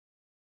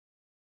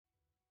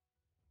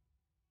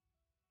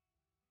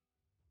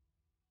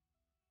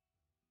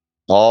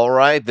All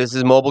right, this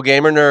is Mobile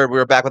Gamer Nerd.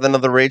 We're back with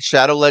another Raid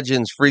Shadow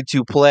Legends free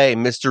to play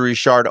mystery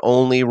shard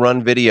only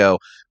run video.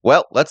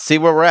 Well, let's see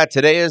where we're at.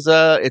 Today is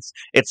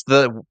it's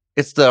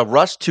the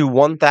rush to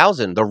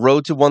 1,000, the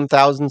road to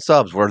 1,000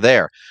 subs. We're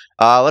there.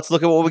 Let's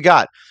look at what we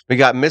got. We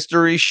got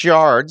mystery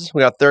shards. We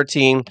got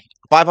 13,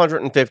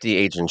 550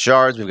 ancient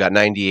shards. We've got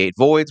 98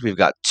 voids. We've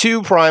got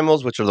 2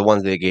 primals, which are the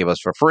ones they gave us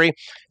for free,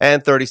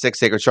 and 36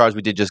 sacred shards.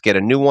 We did just get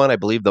a new one. I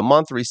believe the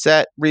month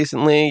reset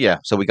recently. Yeah,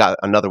 so we got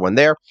another one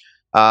there.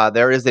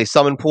 There is a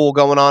summon pool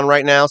going on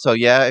right now, so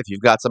yeah, if you've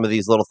got some of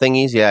these little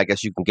thingies, yeah, I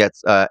guess you can get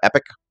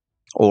epic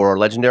or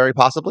legendary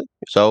possibly.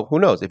 So who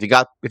knows? If you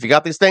got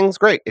these things,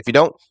 great. If you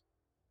don't,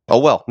 oh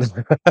well.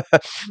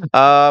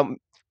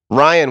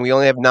 Ryan, we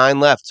only have 9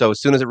 left, so as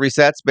soon as it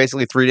resets,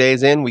 basically 3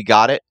 days in, we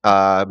got it.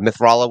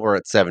 Mithrala, we're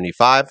at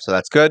 75, so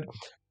that's good.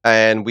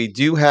 And we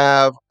do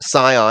have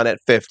Scion at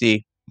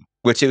 50,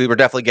 which we were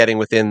definitely getting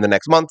within the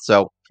next month,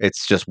 so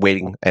it's just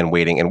waiting and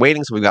waiting and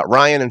waiting. So we've got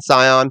Ryan and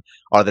Scion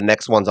are the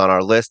next ones on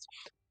our list.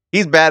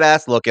 He's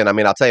badass looking. I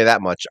mean, I'll tell you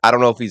that much. I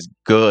don't know if he's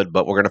good,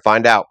 but we're going to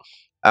find out.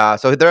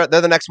 So they're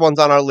the next ones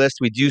on our list.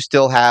 We do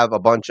still have a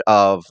bunch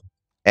of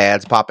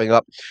ads popping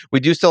up.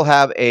 We do still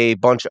have a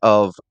bunch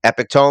of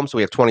epic tomes. So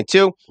we have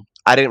 22.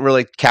 I didn't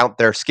really count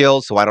their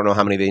skills, so I don't know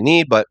how many they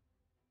need. But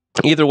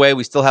either way,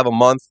 we still have a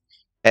month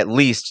at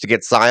least to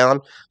get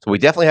Scion. So we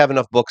definitely have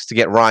enough books to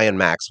get Ryan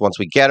max. Once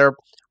we get her,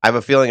 I have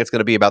a feeling it's going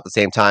to be about the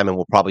same time, and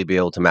we'll probably be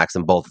able to max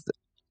them both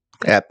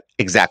at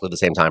exactly the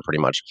same time, pretty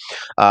much.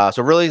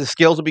 So really, the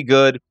skills will be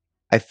good.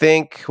 I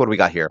think, what do we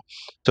got here?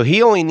 So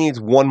he only needs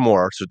one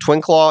more. So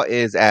Twin Claw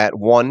is at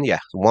 1. Yeah,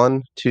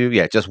 1, 2.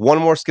 Yeah, just one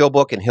more skill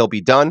book, and he'll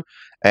be done.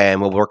 And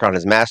we'll work on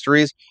his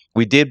masteries.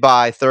 We did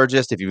buy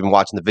Thurgist. If you've been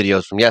watching the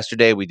videos from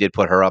yesterday, we did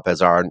put her up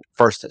as our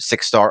first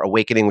 6-star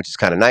awakening, which is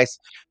kind of nice.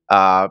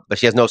 But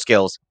she has no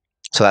skills,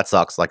 so that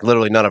sucks. Like,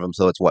 literally none of them.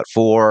 So it's what,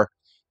 4,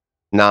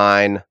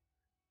 9,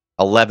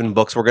 11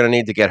 books we're going to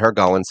need to get her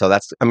going. So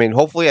that's, I mean,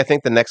 hopefully, I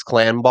think the next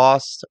clan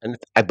boss, and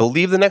I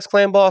believe the next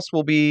clan boss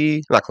will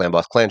be, not clan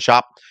boss, clan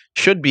shop,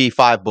 should be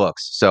 5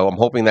 books. So I'm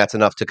hoping that's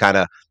enough to kind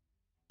of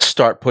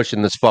start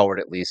pushing this forward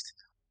at least.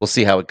 We'll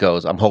see how it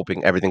goes. I'm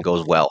hoping everything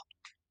goes well.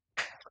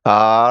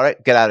 All right,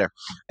 get out of there.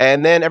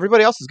 And then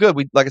everybody else is good.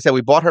 We, like I said,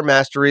 we bought her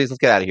masteries. Let's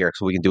get out of here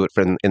so we can do it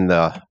in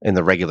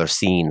the regular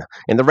scene.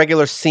 In the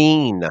regular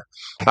scene. All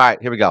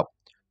right, here we go.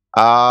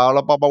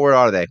 Where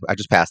are they? I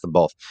just passed them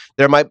both.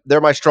 They're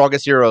my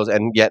strongest heroes,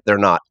 and yet they're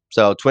not.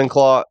 So Twin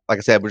Claw, like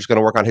I said, we're just going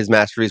to work on his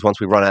masteries once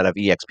we run out of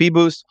EXP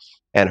boost.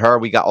 And her,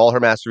 we got all her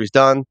masteries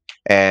done,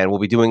 and we'll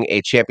be doing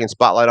a champion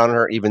spotlight on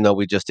her, even though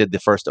we just did the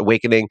first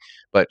awakening.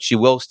 But she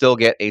will still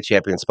get a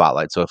champion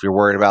spotlight. So if you're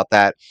worried about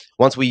that,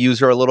 once we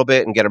use her a little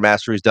bit and get her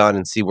masteries done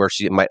and see where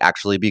she might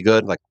actually be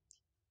good, like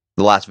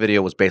the last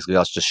video was basically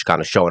us just kind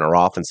of showing her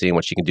off and seeing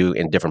what she can do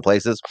in different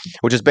places,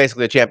 which is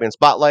basically a champion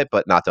spotlight,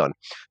 but not done.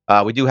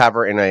 We do have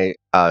her in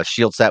a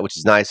shield set, which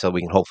is nice, so we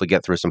can hopefully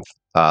get through some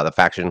the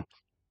faction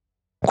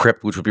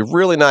crypt, which would be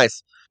really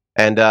nice.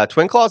 And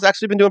Twin Claw's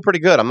actually been doing pretty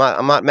good. I'm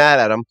not mad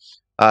at him.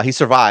 He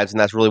survives, and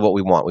that's really what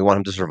we want. We want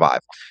him to survive.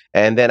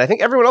 And then I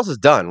think everyone else is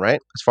done,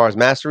 right? As far as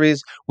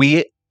masteries,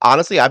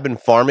 honestly, I've been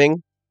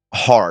farming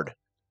hard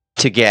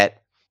to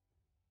get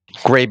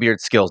Graybeard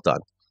skills done.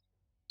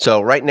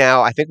 So right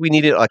now, I think we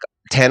needed like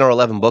 10 or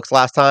 11 books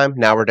last time.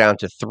 Now we're down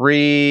to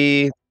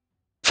 3,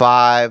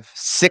 5,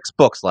 6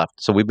 books left.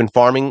 So we've been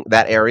farming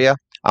that area.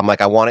 I'm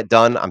like, I want it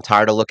done. I'm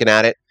tired of looking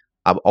at it.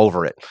 I'm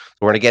over it. So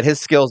we're going to get his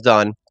skills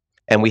done.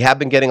 And we have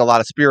been getting a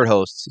lot of spirit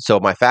hosts. So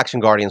my faction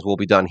guardians will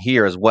be done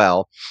here as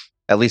well.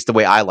 At least the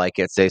way I like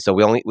it. So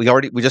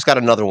we just got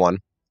another one.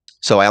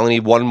 So I only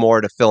need 1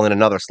 more to fill in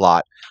another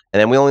slot. And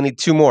then we only need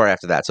 2 more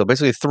after that. So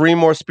basically 3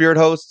 more spirit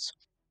hosts.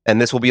 And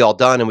this will be all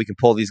done, and we can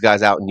pull these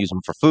guys out and use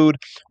them for food,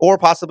 or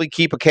possibly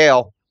keep a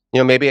Kale.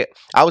 You know, maybe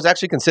I was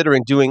actually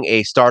considering doing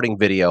a starting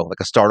video, like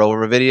a start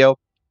over video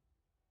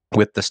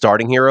with the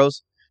starting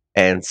heroes,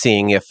 and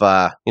seeing if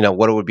what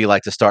it would be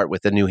like to start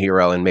with a new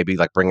hero, and maybe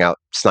like bring out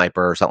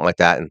Sniper or something like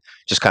that, and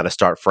just kind of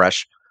start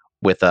fresh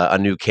with a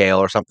new Kale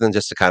or something,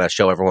 just to kind of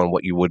show everyone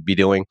what you would be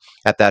doing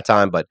at that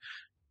time. But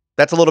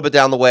that's a little bit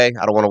down the way.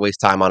 I don't want to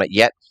waste time on it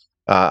yet.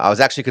 I was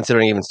actually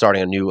considering even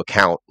starting a new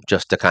account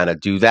just to kind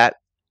of do that,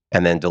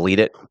 and then delete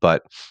it.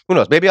 But who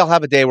knows? Maybe I'll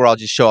have a day where I'll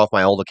just show off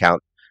my old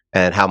account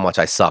and how much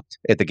I sucked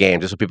at the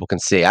game, just so people can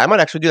see. I might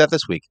actually do that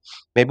this week.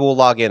 Maybe we'll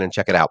log in and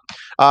check it out.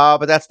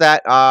 But that's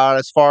that.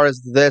 As far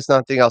as this,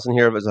 nothing else in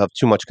here is of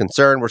too much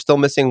concern. We're still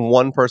missing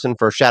 1 person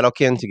for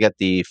Shadowkin to get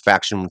the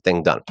faction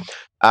thing done.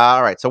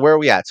 All right, so where are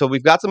we at? So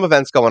we've got some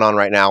events going on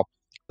right now.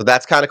 So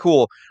that's kind of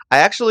cool.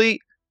 I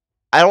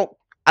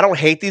don't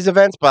hate these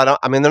events, but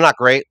I mean, they're not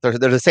great. They're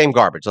the same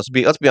garbage. Let's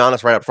be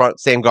honest right up front.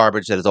 Same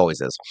garbage that it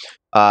always is.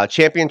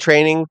 Champion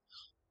training.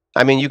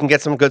 I mean, you can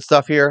get some good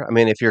stuff here. I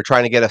mean, if you're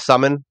trying to get a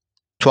summon,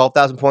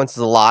 12,000 points is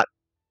a lot.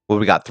 What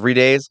we got? 3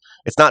 days.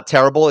 It's not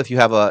terrible if you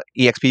have a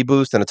EXP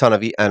boost and a ton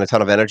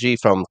of energy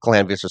from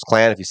clan versus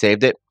clan. If you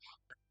saved it,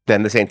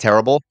 then this ain't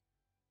terrible.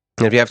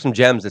 And if you have some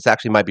gems, this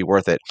actually might be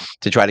worth it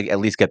to try to at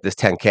least get this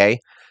 10K.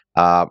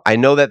 I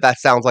know that that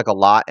sounds like a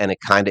lot, and it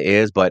kind of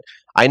is, but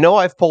I know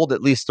I've pulled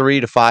at least 3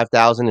 to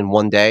 5,000 in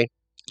one day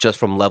just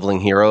from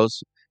leveling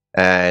heroes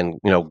and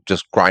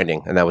just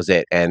grinding, and that was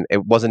it. And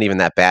it wasn't even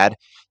that bad.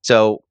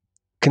 So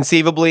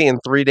conceivably, in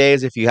 3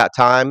 days, if you have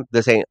time,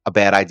 this ain't a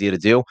bad idea to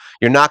do.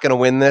 You're not going to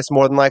win this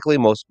more than likely.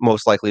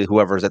 Most likely,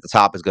 whoever's at the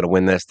top is going to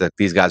win this. That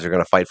these guys are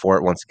going to fight for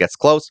it once it gets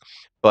close.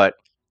 But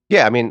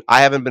yeah, I mean,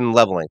 I haven't been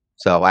leveling,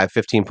 so I have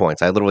 15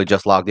 points. I literally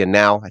just logged in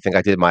now. I think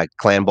I did my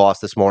clan boss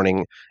this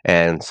morning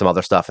and some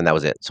other stuff, and that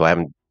was it. So I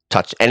haven't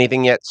touched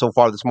anything yet so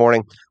far this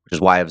morning, which is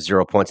why I have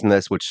 0 points in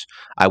this, which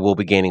I will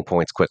be gaining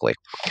points quickly.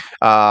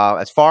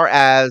 As far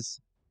as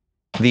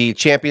the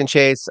champion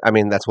chase, I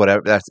mean, that's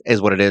whatever. That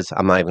is what it is.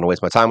 I'm not even going to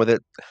waste my time with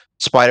it.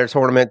 Spider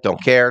tournament,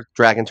 don't care.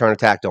 Dragon turn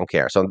attack, don't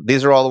care. So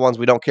these are all the ones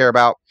we don't care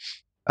about.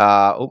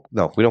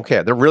 No, we don't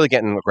care. They're really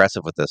getting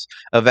aggressive with this.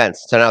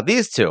 Events. So now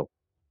these two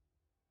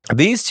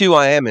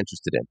I am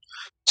interested in.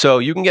 So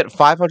you can get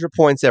 500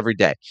 points every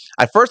day.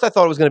 At first, I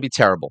thought it was going to be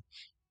terrible.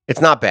 It's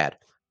not bad.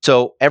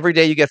 So every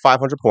day you get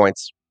 500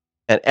 points,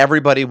 and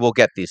everybody will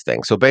get these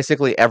things. So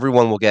basically,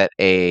 everyone will get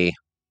a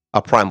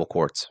primal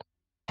quartz.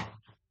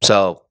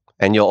 So,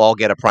 and you'll all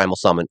get a primal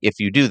summon if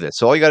you do this.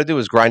 So all you got to do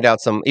is grind out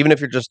some, even if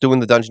you're just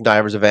doing the Dungeon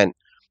Divers event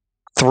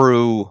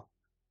through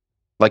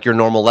like your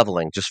normal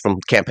leveling, just from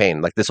campaign.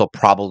 Like this will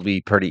probably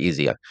be pretty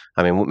easy.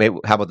 I mean, maybe,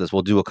 how about this?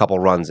 We'll do a couple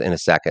runs in a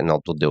second,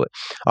 and we'll do it.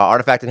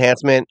 Artifact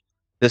enhancement.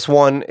 This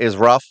one is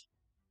rough.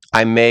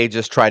 I may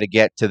just try to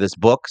get to this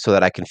book so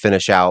that I can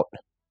finish out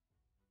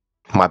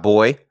my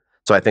boy.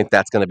 So I think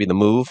that's going to be the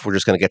move. We're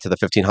just going to get to the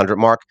 1500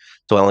 mark.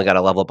 So I only got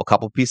to level up a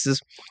couple pieces.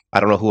 I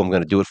don't know who I'm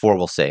going to do it for.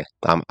 We'll see.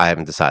 I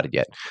haven't decided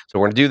yet. So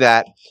we're going to do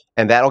that,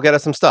 and that'll get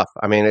us some stuff.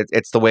 I mean,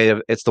 it's the way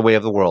of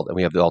the world. And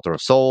we have the Altar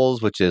of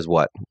Souls, which is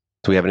what?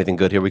 Do we have anything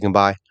good here we can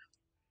buy?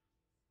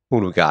 Who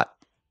do we got?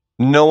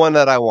 No one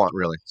that I want,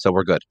 really. So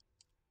we're good.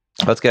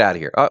 Let's get out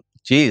of here. Oh,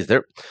 geez.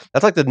 That's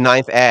like the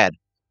 9th ad.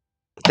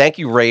 Thank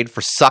you, Raid, for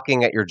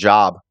sucking at your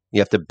job.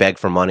 You have to beg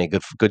for money.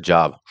 Good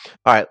job.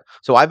 All right.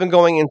 So I've been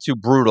going into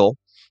Brutal.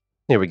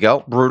 Here we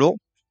go. Brutal.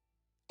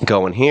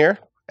 Going here.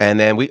 And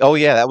then oh,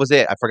 yeah, that was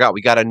it. I forgot.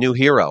 We got a new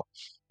hero.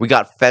 We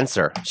got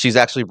Fencer. She's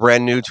actually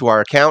brand new to our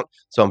account,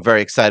 so I'm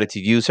very excited to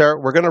use her.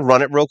 We're going to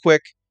run it real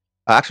quick.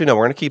 Actually, no,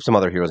 we're going to keep some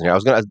other heroes in here. I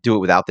was going to do it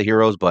without the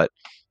heroes, but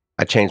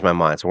I changed my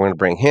mind. So we're going to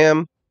bring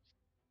him.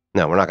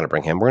 No, we're not going to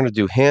bring him. We're going to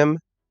do him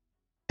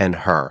and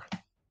her.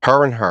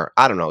 Her and her.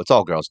 I don't know. It's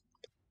all girls.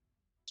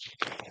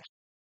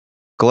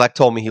 Galek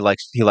told me he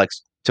likes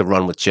to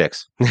run with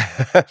chicks.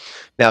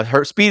 Now,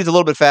 her speed is a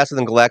little bit faster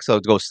than Galek, so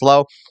it goes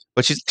slow.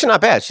 But she's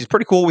not bad. She's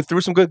pretty cool. We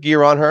threw some good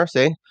gear on her.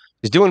 See?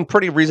 She's doing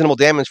pretty reasonable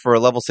damage for a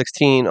level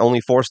 16,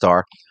 only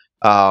 4-star.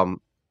 I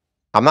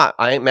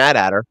ain't mad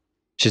at her.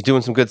 She's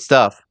doing some good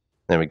stuff.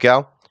 There we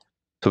go.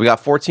 So we got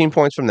 14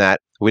 points from that.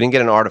 We didn't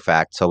get an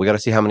artifact, so we got to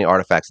see how many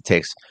artifacts it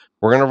takes.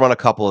 We're going to run a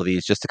couple of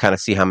these just to kind of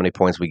see how many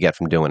points we get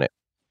from doing it.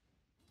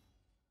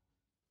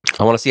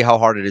 I want to see how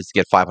hard it is to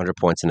get 500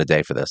 points in a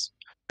day for this.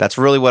 That's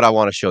really what I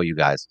want to show you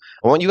guys.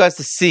 I want you guys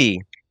to see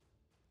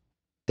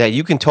that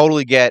you can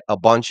totally get a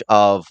bunch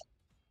of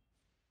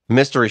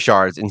mystery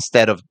shards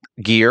instead of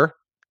gear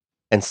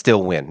and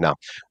still win. Now,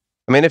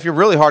 I mean, if you're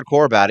really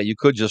hardcore about it, you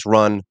could just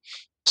run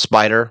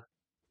Spider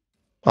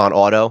on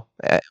auto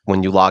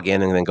when you log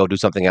in and then go do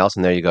something else,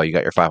 and there you go. You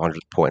got your 500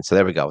 points. So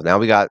there we go. Now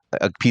we got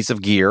a piece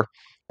of gear,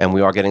 and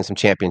we are getting some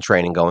champion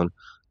training going.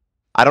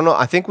 I don't know.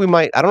 I think we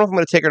might. I don't know if I'm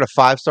going to take her to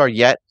 5-star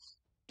yet,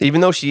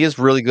 even though she is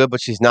really good, but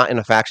she's not in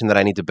a faction that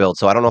I need to build.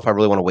 So I don't know if I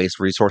really want to waste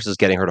resources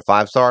getting her to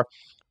 5-star.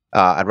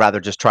 I'd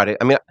rather just try to.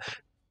 I mean,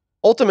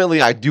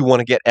 ultimately, I do want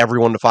to get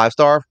everyone to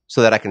 5-star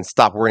so that I can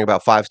stop worrying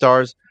about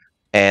 5-stars,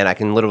 and I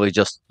can literally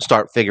just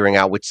start figuring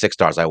out which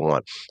 6-stars I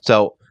want.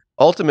 So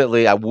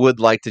ultimately, I would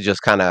like to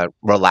just kind of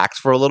relax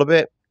for a little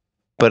bit.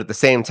 But at the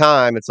same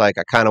time, it's like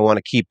I kind of want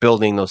to keep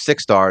building those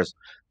 6-stars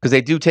because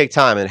they do take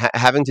time. And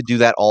having to do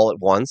that all at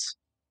once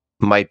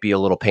might be a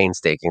little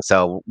painstaking.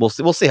 So we'll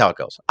see how it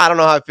goes. I don't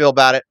know how I feel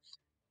about it.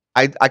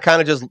 I kind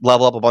of just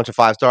level up a bunch of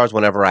 5-stars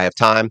whenever I have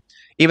time.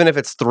 Even if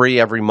it's 3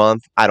 every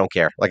month, I don't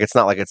care. Like, it's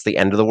not like it's the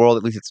end of the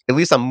world. At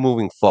least I'm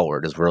moving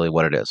forward is really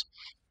what it is.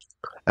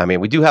 I mean,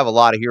 we do have a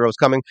lot of heroes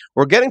coming.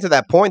 We're getting to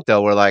that point,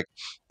 though, where, like,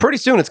 pretty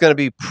soon it's going to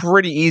be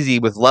pretty easy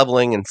with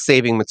leveling and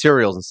saving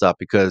materials and stuff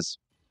because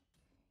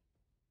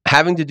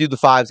having to do the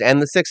 5s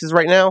and the 6s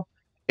right now,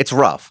 it's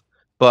rough.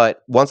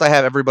 But once I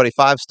have everybody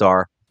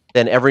 5-star,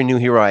 then every new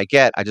hero I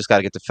get, I just got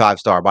to get to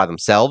 5-star by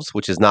themselves,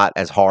 which is not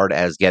as hard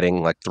as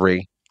getting, like,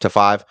 3 to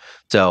 5.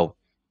 So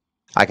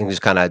I can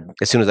just kind of,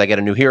 as soon as I get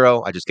a new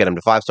hero, I just get him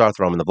to 5-star,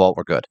 throw him in the vault,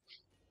 we're good.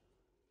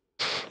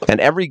 And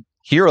every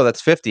hero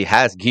that's 50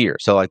 has gear.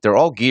 So, like, they're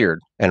all geared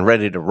and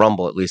ready to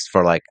rumble, at least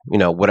for, like,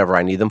 whatever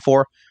I need them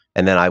for.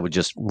 And then I would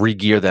just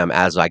re-gear them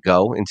as I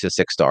go into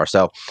 6-star.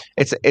 So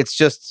it's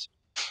just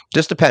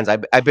depends.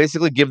 I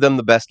basically give them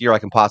the best gear I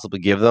can possibly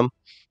give them.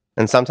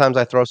 And sometimes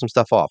I throw some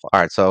stuff off.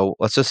 All right, so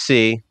let's just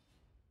see.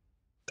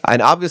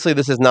 And obviously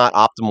this is not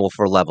optimal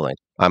for leveling.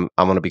 I'm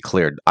going to be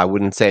cleared. I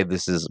wouldn't say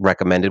this is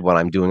recommended what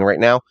I'm doing right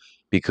now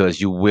because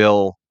you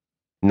will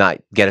not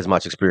get as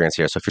much experience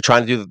here. So if you're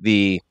trying to do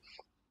the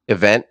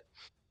event,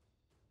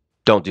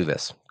 don't do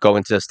this. Go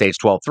into stage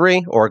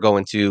 12-3 or go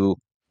into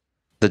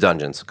the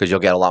dungeons because you'll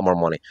get a lot more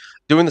money.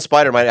 Doing the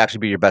spider might actually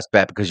be your best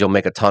bet because you'll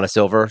make a ton of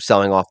silver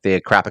selling off the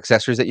crap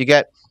accessories that you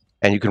get,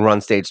 and you can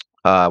run stage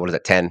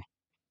 10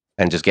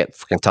 and just get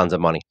tons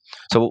of money.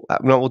 So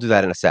we'll do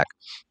that in a sec.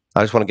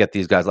 I just want to get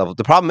these guys leveled.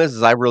 The problem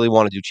is I really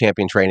want to do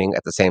champion training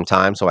at the same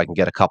time so I can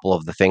get a couple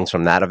of the things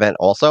from that event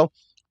also.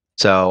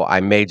 So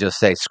I may just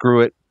say screw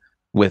it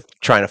with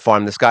trying to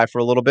farm this guy for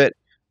a little bit,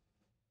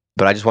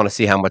 but I just want to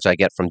see how much I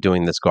get from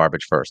doing this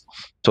garbage first.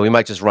 So we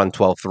might just run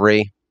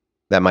 12-3.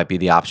 That might be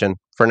the option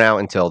for now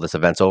until this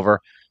event's over,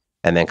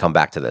 and then come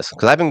back to this.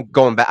 Because I've been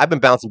going back, I've been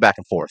bouncing back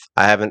and forth.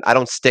 I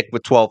don't stick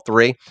with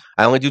 12-3.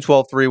 I only do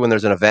 12-3 when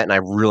there's an event and I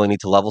really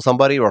need to level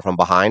somebody, or if I'm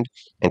behind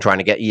and trying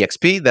to get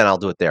EXP, then I'll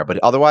do it there. But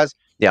otherwise,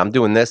 yeah, I'm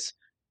doing this,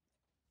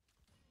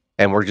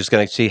 and we're just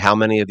gonna see how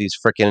many of these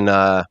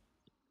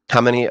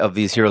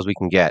heroes we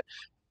can get.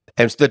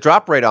 And the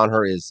drop rate on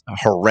her is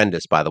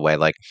horrendous, by the way.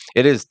 Like,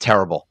 it is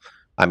terrible.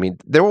 I mean,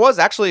 there was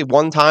actually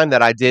one time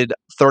that I did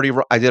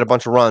a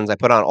bunch of runs. I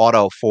put on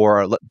auto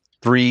for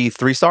three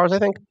stars, I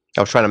think.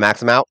 I was trying to max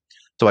them out.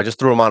 So I just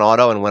threw them on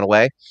auto and went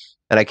away.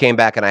 And I came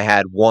back and I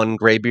had one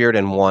Greybeard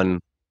and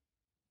one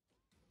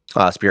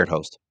Spirit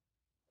Host.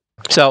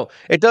 So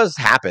it does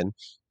happen.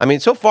 I mean,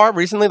 so far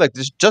recently, like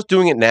just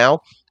doing it now,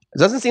 it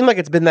doesn't seem like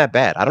it's been that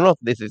bad. I don't know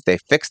if they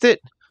fixed it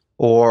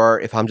or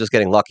if I'm just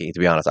getting lucky, to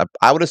be honest.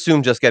 I would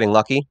assume just getting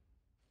lucky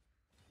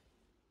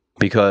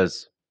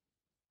because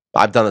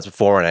I've done this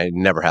before and I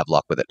never have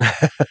luck with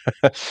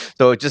it.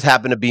 So it just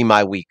happened to be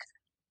my week.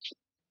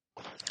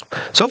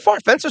 So far,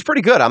 Fencer's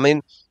pretty good. I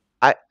mean,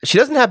 she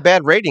doesn't have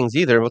bad ratings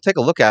either. We'll take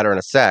a look at her in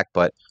a sec,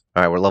 but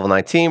all right, we're level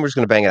 19. We're just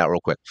going to bang it out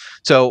real quick.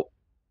 So,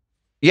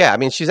 yeah, I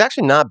mean, she's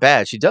actually not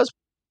bad. She does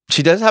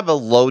have a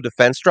low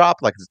defense drop,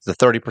 like it's the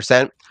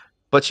 30%,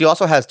 but she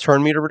also has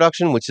turn meter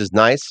reduction, which is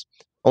nice.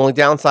 Only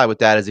downside with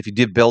that is if you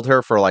did build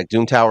her for like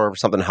Doom Tower or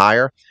something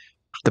higher,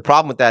 the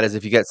problem with that is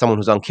if you get someone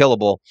who's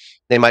unkillable,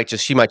 she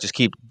might just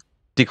keep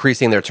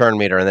decreasing their turn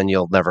meter, and then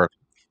you'll never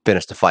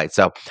finish the fight.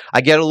 So I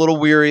get a little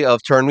weary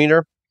of turn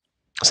meter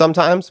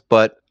sometimes,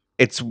 but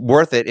it's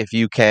worth it if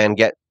you can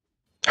get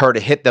her to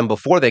hit them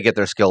before they get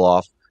their skill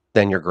off.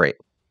 Then you're great.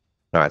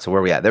 All right, so where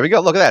are we at? There we go.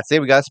 Look at that. See,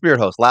 we got a Spirit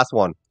Host. Last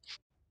one.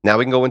 Now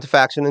we can go into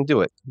faction and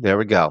do it. There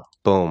we go.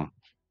 Boom.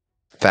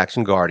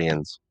 Faction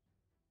Guardians.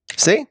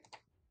 See?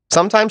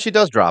 Sometimes she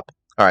does drop.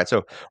 All right,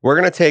 so we're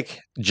going to take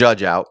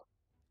Judge out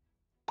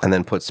and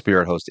then put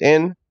Spirit Host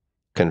in,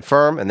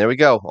 confirm, and there we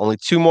go. Only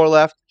 2 more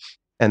left,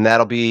 and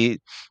that'll be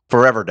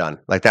forever done.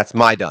 Like, that's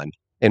my done.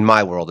 In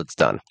my world, it's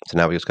done. So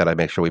now we just got to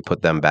make sure we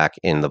put them back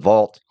in the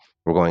vault.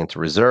 We're going to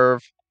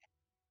reserve.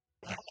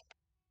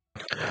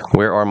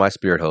 Where are my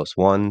Spirit Hosts?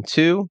 1,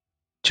 2,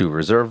 to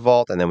reserve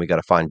vault, and then we got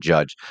to find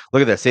Judge.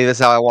 Look at this. See, this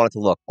is how I want it to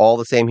look. All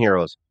the same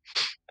heroes.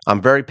 I'm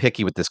very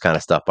picky with this kind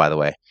of stuff, by the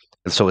way.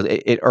 So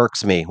it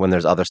irks me when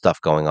there's other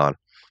stuff going on.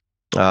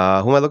 Who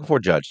am I looking for?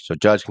 Judge. So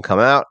Judge can come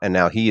out, and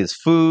now he is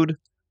food.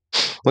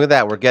 Look at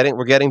that. We're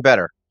getting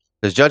better.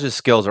 Because Judge's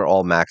skills are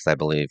all maxed, I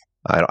believe.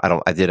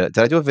 Did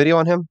I do a video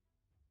on him?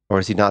 Or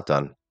is he not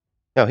done?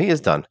 No, he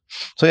is done.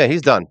 So yeah,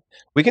 he's done.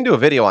 We can do a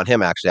video on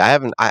him, actually.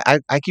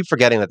 I keep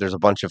forgetting that there's a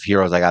bunch of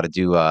heroes I got to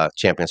do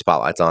champion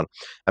spotlights on.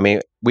 I mean,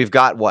 we've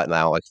got what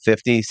now? Like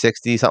 50,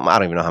 60, something? I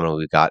don't even know how many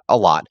we've got. A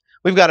lot.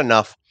 We've got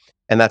enough,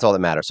 and that's all that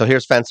matters. So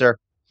here's Fencer.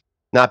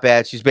 Not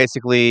bad. She's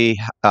basically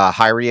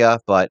Hyria,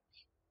 but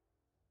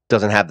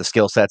doesn't have the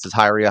skill sets as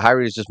Hyria.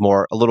 Hyria is just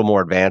a little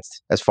more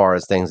advanced as far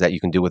as things that you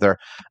can do with her.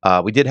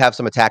 We did have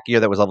some attack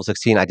gear that was level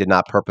 16. I did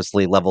not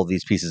purposely level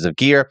these pieces of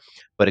gear,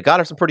 but it got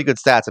her some pretty good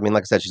stats. I mean,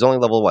 like I said, she's only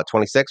level,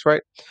 26,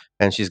 right?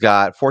 And she's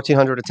got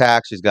 1,400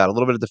 attack. She's got a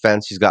little bit of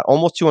defense. She's got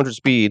almost 200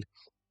 speed,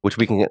 which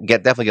we can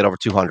definitely get over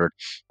 200.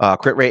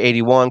 Crit rate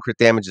 81. Crit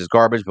damage is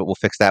garbage, but we'll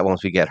fix that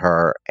once we get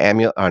her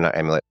amulet. Or not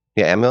amulet.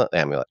 Yeah, amulet.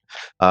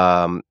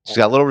 She's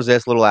got a little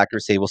resist, little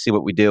accuracy. We'll see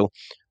what we do.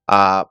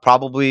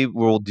 Probably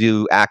we'll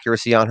do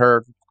accuracy on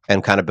her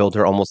and kind of build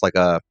her almost like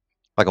a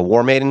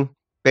war maiden,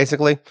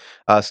 basically.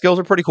 Skills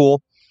are pretty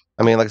cool.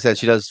 I mean, like I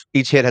said,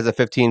 each hit has a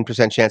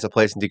 15% chance of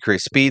placing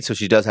decreased speed, so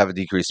she does have a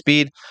decreased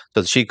speed.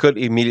 So she could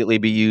immediately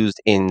be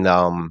used in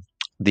Iron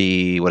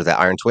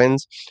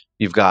Twins.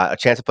 You've got a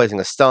chance of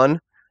placing a stun,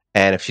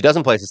 and if she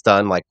doesn't place a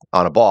stun, like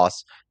on a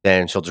boss,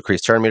 then she'll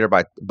decrease turn meter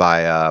by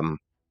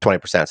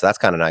 20%. So that's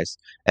kind of nice.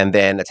 And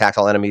then attacks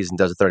all enemies and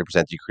does a 30%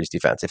 decreased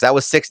defense. If that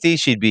was 60,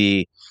 she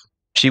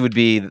would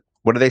be,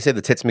 what do they say,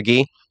 the Tits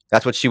McGee?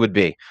 That's what she would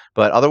be.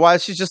 But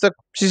otherwise,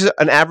 she's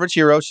an average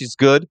hero. She's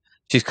good.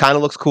 She kind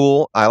of looks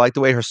cool. I like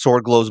the way her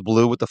sword glows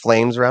blue with the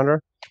flames around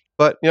her.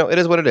 But, it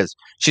is what it is.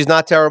 She's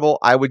not terrible.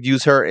 I would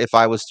use her if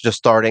I was just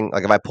starting.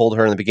 Like, if I pulled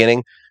her in the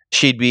beginning,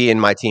 she'd be in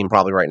my team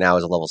probably right now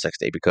as a level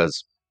 60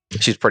 because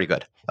she's pretty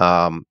good.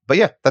 But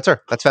yeah, that's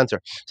her. That's Fencer.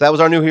 So that was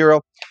our new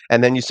hero.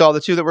 And then you saw the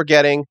 2 that we're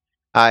getting.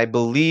 I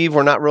believe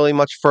we're not really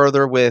much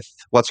further with,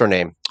 what's her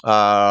name?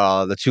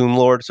 The Tomb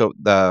Lord. So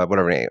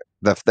whatever name,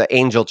 the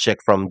angel chick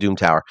from Doom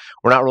Tower.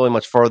 We're not really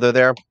much further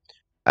there.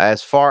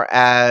 As far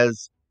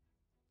as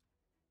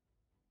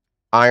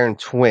Iron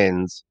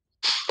Twins,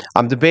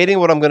 I'm debating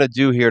what I'm going to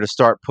do here to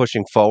start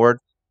pushing forward.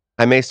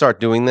 I may start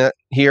doing that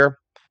here.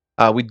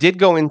 We did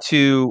go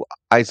into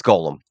Ice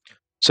Golem.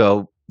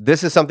 So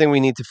this is something we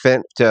need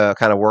to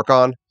kind of work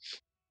on.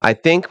 I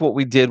think what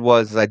we did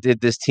was I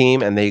did this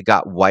team and they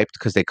got wiped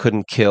because they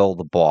couldn't kill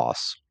the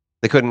boss.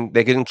 They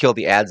couldn't kill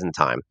the ads in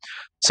time.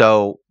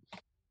 So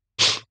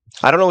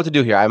I don't know what to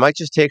do here. I might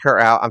just take her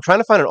out. I'm trying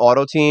to find an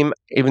auto team,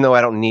 even though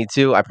I don't need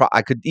to.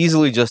 I could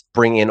easily just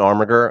bring in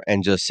Armiger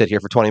and just sit here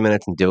for 20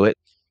 minutes and do it.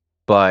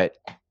 But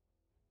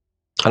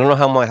I don't know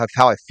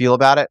how I feel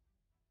about it.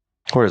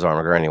 Where is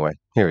Armiger anyway?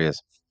 Here he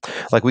is.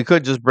 Like we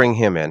could just bring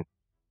him in.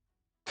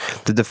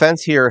 The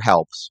defense here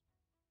helps,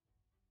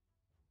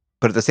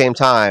 but at the same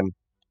time,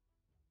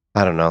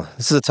 I don't know.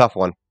 This is a tough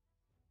one.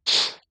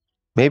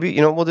 Maybe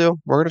you know what we'll do?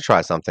 We're gonna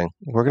try something.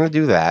 We're gonna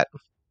do that.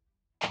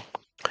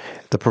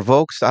 The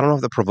provokes. I don't know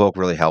if the provoke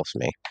really helps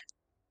me.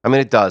 I mean,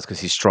 it does because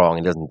he's strong.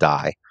 He doesn't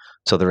die,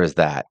 so there is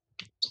that.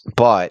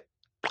 But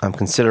I'm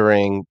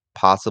considering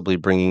possibly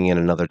bringing in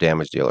another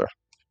damage dealer.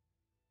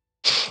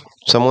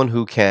 Someone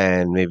who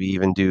can maybe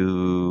even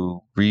do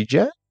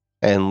regen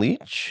and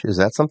leech. Is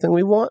that something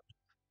we want?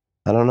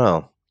 I don't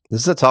know.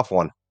 This is a tough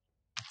one.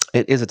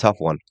 It is a tough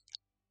one.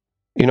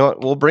 You know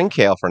what? We'll bring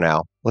Kale for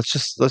now. Let's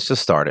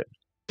just start it.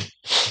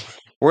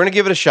 We're gonna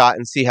give it a shot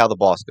and see how the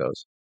boss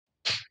goes.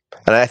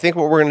 And I think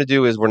what we're gonna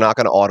do is we're not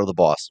gonna auto the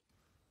boss.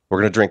 We're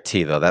gonna drink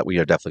tea though. That we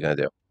are definitely gonna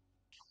do.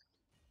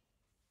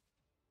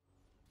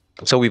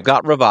 So we've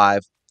got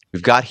revive,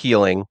 we've got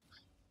healing,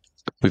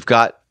 we've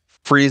got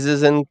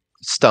freezes and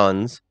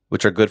stuns,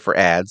 which are good for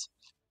ads,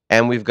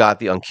 and we've got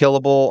the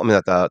unkillable. I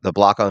mean, the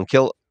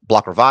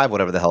block revive,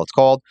 whatever the hell it's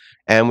called,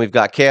 and we've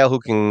got Kale who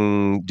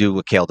can do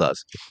what Kale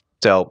does.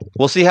 So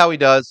we'll see how he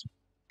does.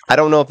 I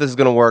don't know if this is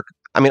going to work.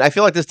 I mean, I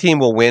feel like this team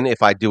will win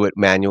if I do it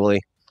manually.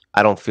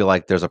 I don't feel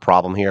like there's a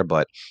problem here,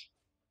 but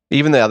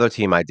even the other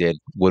team I did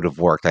would have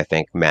worked, I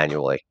think,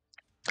 manually.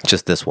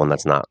 Just this one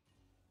that's not.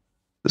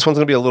 This one's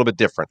going to be a little bit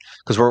different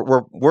because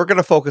we're going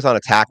to focus on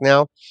attack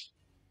now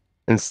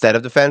instead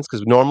of defense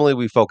because normally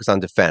we focus on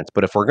defense.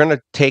 But if we're going to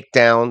take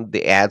down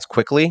the ads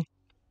quickly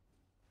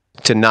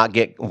to not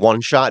get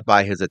one shot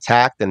by his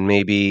attack, then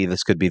maybe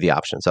this could be the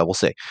option. So we'll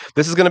see.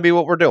 This is going to be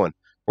what we're doing.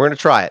 We're going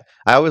to try it.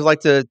 I always like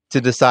to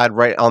decide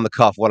right on the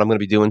cuff what I'm going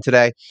to be doing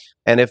today.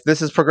 And if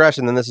this is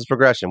progression, then this is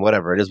progression.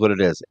 Whatever. It is what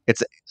it is.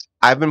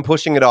 I've been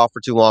pushing it off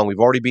for too long. We've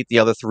already beat the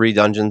other 3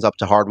 dungeons up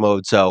to hard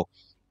mode. So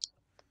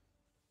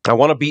I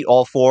want to beat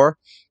all 4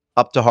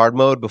 up to hard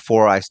mode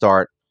before I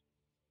start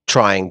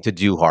trying to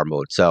do hard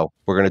mode. So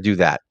we're going to do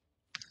that.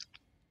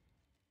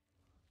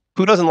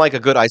 Who doesn't like a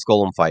good Ice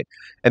Golem fight?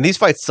 And these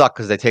fights suck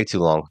because they take too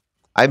long.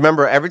 I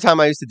remember every time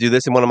I used to do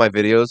this in one of my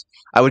videos,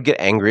 I would get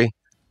angry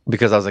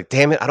because I was like,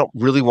 damn it, I don't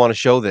really want to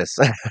show this.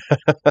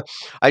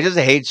 I just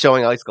hate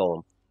showing Ice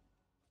Golem.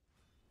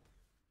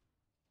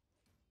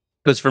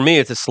 Because for me,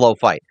 it's a slow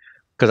fight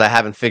because I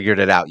haven't figured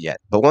it out yet.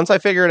 But once I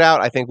figure it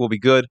out, I think we'll be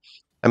good.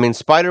 I mean,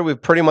 Spider,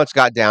 we've pretty much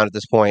got down at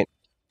this point.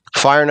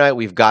 Fire Knight,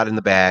 we've got in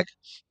the bag.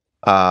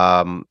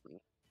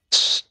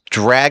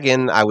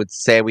 Dragon, I would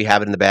say we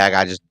have it in the bag.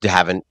 I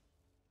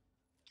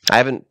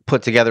haven't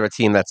put together a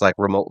team that's like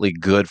remotely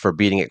good for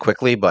beating it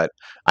quickly, but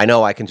I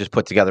know I can just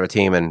put together a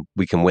team and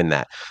we can win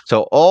that.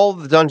 So all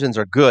the dungeons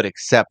are good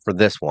except for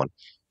this one.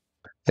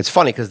 It's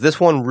funny because this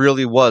one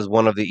really was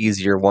one of the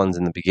easier ones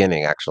in the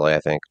beginning, actually, I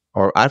think.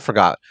 Or I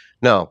forgot.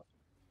 No,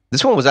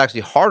 this one was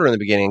actually harder in the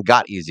beginning and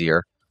got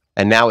easier,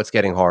 and now it's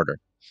getting harder.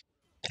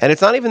 And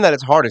it's not even that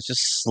it's hard, it's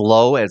just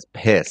slow as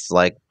piss.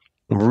 Like,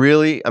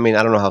 really, I mean,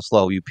 I don't know how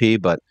slow you pee,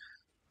 but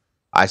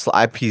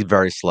I pee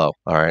very slow,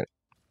 all right?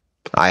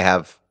 I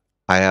have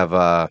I have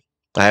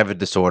a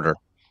disorder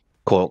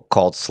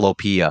called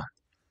slopia,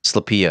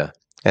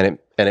 and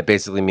it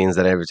basically means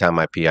that every time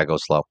I pee, I go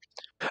slow.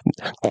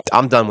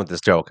 I'm done with this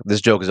joke. This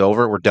joke is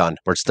over. We're done.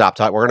 We're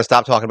going to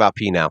stop talking about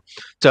pee now.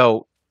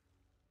 So,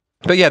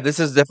 but yeah, this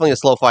is definitely a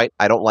slow fight.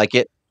 I don't like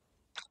it.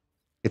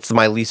 It's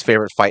my least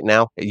favorite fight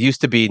now. It used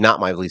to be not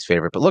my least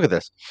favorite, but look at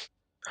this.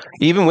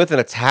 Even with an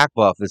attack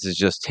buff, this is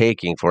just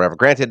taking forever.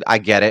 Granted, I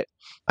get it.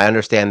 I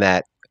understand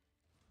that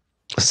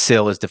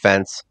Syl is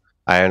defense.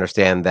 I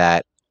understand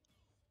that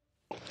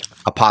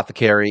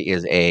Apothecary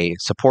is a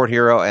support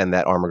hero and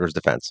that Armiger's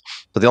defense.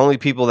 So the only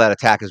people that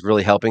attack is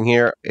really helping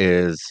here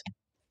is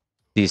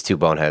these 2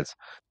 boneheads.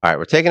 All right,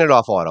 we're taking it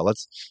off auto.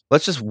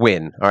 Let's just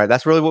win. All right,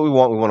 that's really what we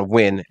want. We want to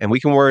win, and we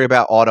can worry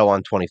about auto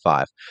on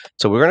 25.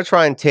 So we're going to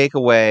try and take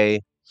away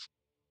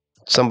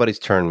somebody's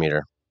turn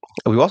meter.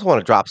 We also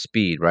want to drop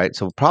speed, right?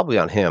 So probably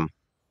on him.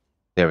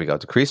 There we go.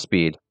 Decrease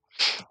speed.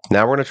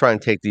 Now we're going to try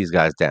and take these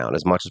guys down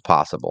as much as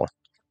possible.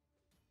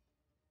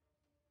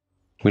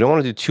 We don't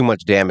want to do too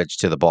much damage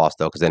to the boss,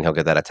 though, because then he'll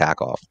get that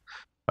attack off.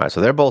 All right, so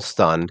they're both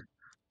stunned.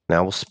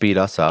 Now we'll speed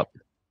us up.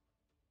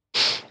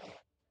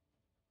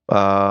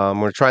 We're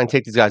going to try and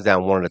take these guys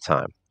down one at a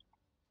time.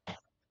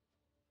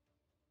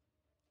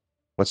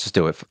 Let's just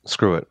do it.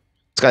 Screw it.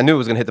 I knew it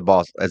was going to hit the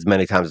boss as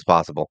many times as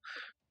possible.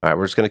 All right,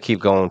 we're just going to keep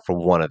going for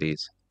one of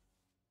these.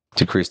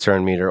 Decrease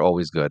turn meter,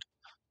 always good.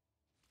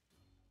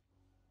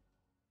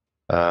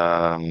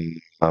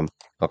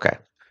 Okay.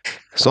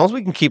 As long as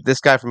we can keep this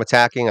guy from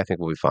attacking, I think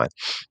we'll be fine.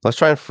 Let's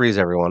try and freeze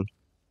everyone.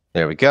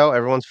 There we go.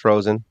 Everyone's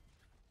frozen.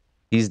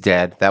 He's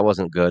dead. That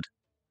wasn't good.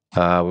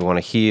 We want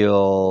to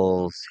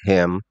heal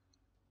him.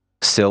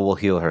 Syl will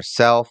heal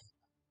herself.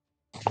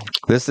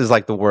 This is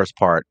like the worst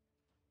part.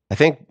 I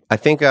think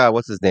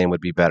what's his name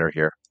would be better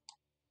here.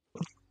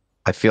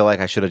 I feel like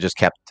I should have just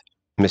kept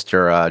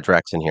Mr.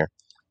 Drex in here.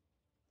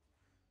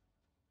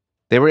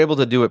 They were able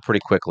to do it pretty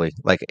quickly.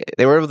 Like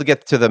they were able to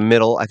get to the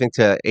middle, I think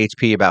to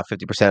HP about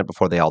 50%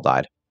 before they all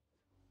died.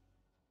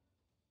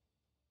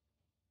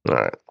 All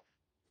right.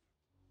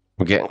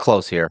 We're getting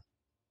close here.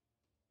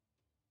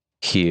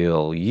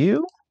 Heal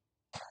you.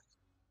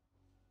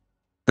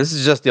 This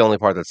is just the only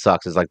part that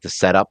sucks is like the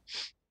setup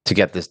to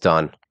get this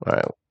done. All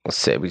right. Let's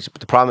see.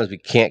 The problem is we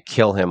can't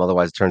kill him,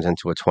 otherwise it turns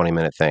into a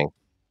 20-minute thing.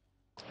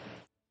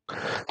 All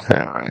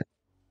right.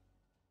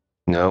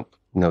 Nope.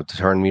 No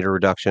turn meter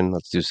reduction.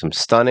 Let's do some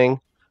stunning.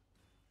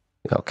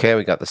 Okay,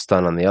 we got the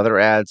stun on the other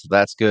ad, so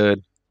that's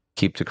good.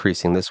 Keep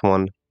decreasing this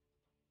one.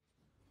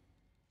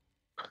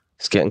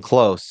 It's getting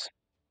close.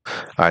 All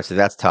right, so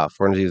that's tough.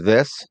 We're going to do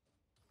this.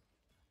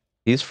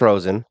 He's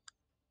frozen.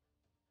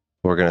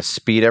 We're going to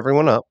speed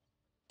everyone up.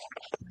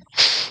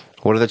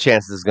 What are the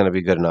chances this is going to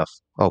be good enough?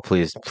 Oh,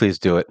 please, please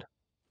do it.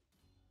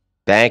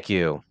 Thank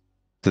you.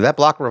 Did that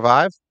block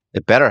revive?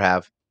 It better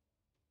have.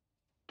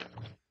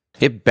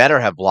 It better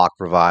have blocked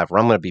revive, or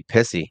I'm going to be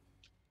pissy.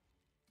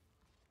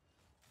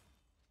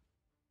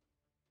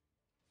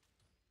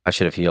 I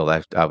should have healed.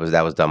 That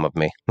was dumb of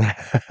me.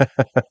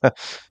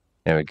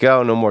 There we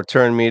go. No more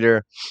turn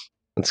meter.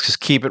 Let's just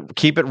keep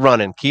it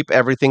running. Keep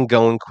everything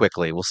going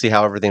quickly. We'll see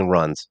how everything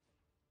runs.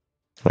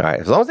 All right.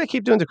 As long as they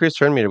keep doing decreased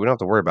turn meter, we don't have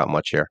to worry about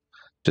much here.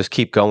 Just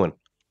keep going.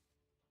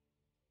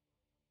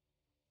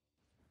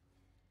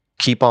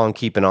 Keep on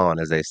keeping on,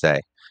 as they say.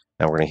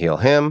 Now we're going to heal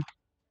him.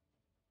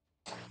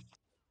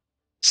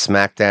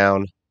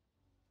 Smackdown.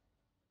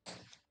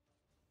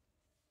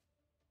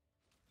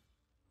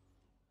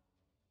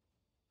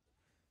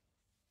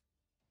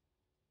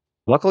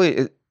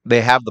 Luckily, they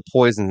have the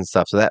poisons and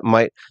stuff, so that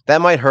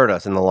might hurt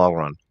us in the long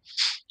run,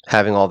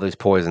 having all these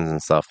poisons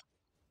and stuff,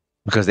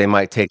 because they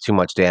might take too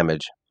much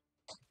damage.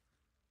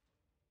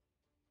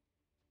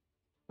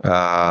 Here,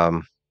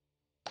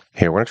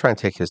 we're going to try and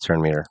take his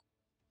turn meter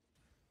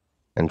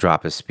and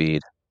drop his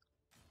speed.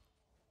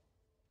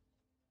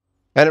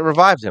 And it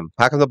revives him.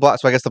 How come the block?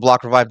 So I guess the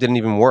block revive didn't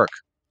even work.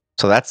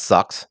 So that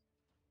sucks.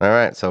 All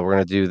right, so we're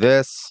going to do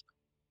this.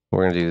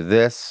 We're going to do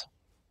this.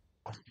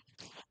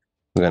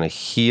 We're going to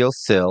heal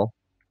Syl.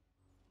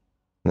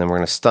 And then we're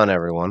going to stun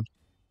everyone.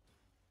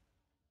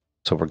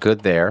 So we're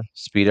good there.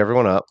 Speed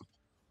everyone up.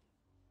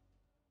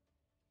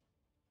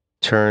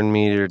 Turn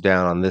meter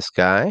down on this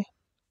guy.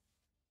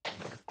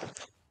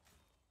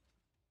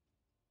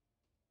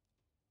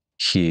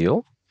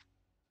 Heal.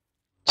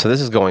 So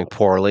this is going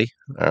poorly.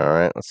 All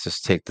right, let's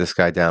just take this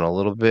guy down a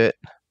little bit.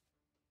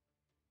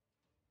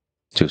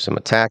 Do some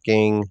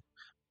attacking.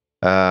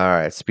 All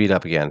right, speed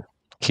up again.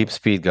 Keep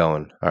speed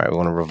going. All right, we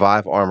want to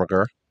revive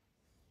Armiger.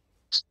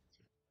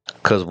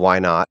 Because why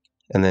not?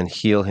 And then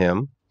heal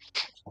him.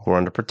 We're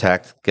under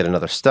protect. Get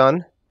another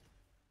stun.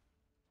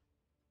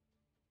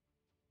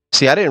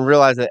 See, I didn't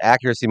realize that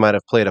accuracy might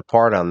have played a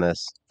part on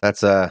this.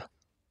 That's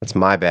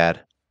my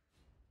bad.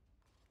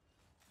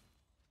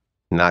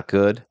 Not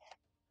good.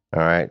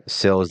 All right,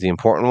 Syl is the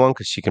important one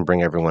because she can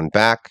bring everyone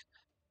back.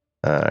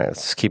 All right,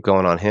 let's keep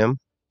going on him.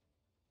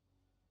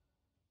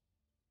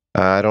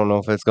 I don't know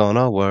if it's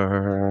gonna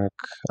work.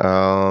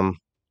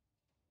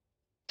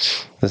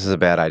 This is a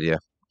bad idea.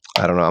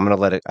 I don't know. I'm gonna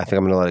let it. I think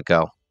I'm gonna let it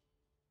go.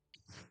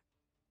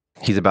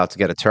 He's about to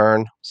get a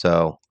turn,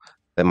 so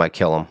that might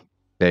kill him.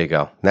 There you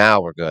go.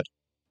 Now we're good.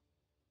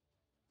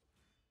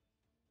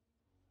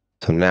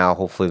 So now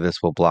hopefully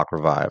this will block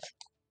revive.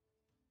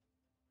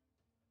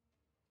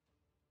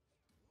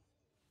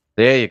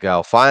 There you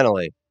go.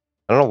 Finally.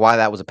 I don't know why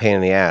that was a pain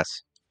in the ass.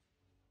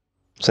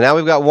 So now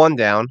we've got one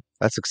down.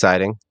 That's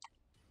exciting.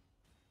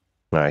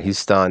 All right, he's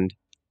stunned.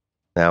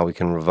 Now we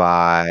can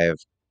revive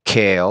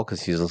Kale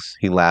because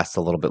he lasts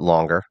a little bit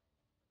longer.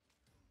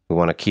 We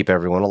want to keep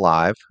everyone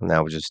alive.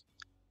 Now we just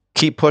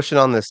keep pushing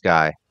on this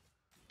guy.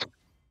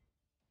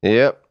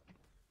 Yep.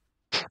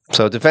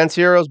 So defense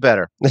hero's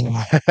better.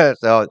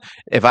 So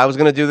if I was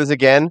going to do this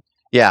again,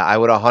 yeah, I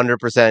would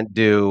 100%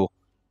 do.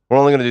 We're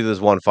only going to do this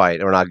one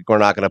fight. We're not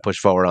going to push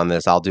forward on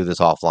this. I'll do this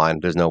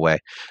offline. There's no way.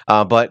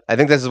 But I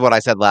think this is what I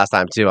said last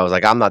time too. I was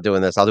like, I'm not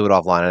doing this. I'll do it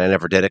offline, and I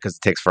never did it because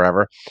it takes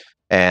forever.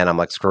 And I'm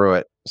like, screw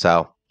it.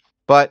 So,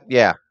 but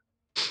yeah,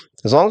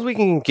 as long as we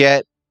can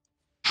get,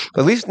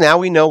 at least now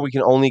we know we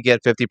can only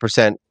get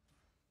 50%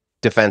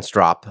 defense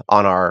drop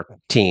on our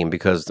team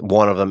because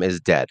one of them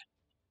is dead.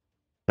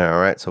 All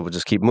right, so we'll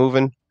just keep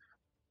moving.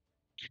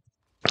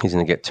 He's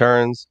going to get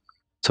turns.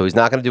 So he's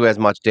not going to do as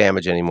much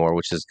damage anymore,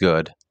 which is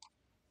good.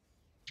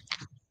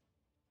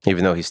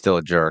 Even though he's still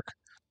a jerk.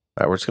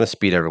 All right, we're just going to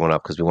speed everyone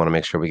up because we want to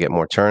make sure we get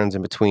more turns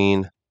in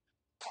between.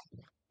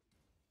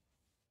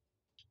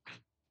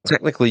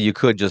 technically you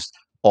could just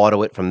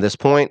auto it from this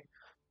point.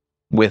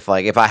 With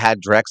like, if I had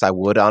Drex, I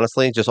would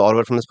honestly just auto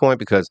it from this point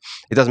because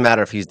it doesn't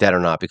matter if he's dead or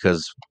not.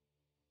 Because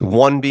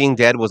one being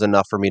dead was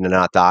enough for me to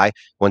not die.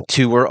 When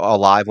two were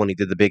alive, when he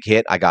did the big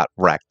hit, I got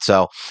wrecked.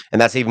 So, and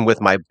that's even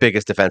with my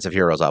biggest defensive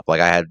heroes up.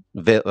 Like I had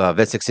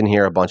Visix in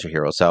here, a bunch of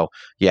heroes. So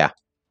yeah,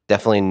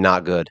 definitely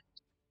not good.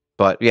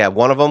 But yeah,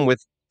 one of them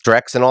with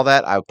Drex and all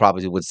that, I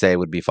probably would say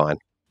would be fine.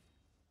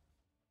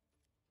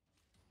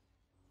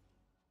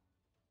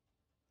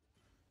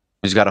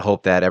 You just got to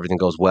hope that everything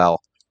goes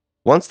well.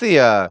 Once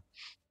the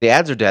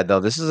ads are dead, though,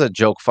 this is a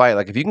joke fight.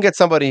 Like if you can get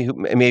somebody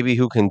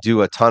who can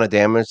do a ton of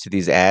damage to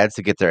these ads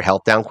to get their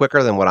health down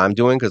quicker than what I'm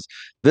doing, because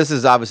this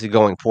is obviously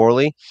going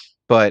poorly.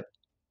 But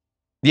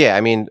yeah,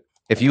 I mean,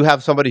 if you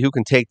have somebody who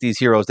can take these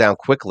heroes down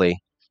quickly,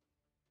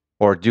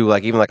 or do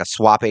like even like a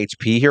swap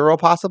HP hero,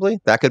 possibly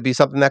that could be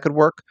something that could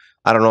work.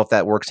 I don't know if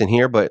that works in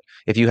here, but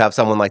if you have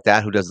someone like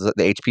that who does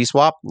the HP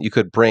swap, you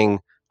could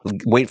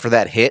wait for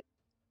that hit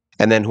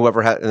and then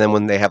and then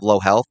when they have low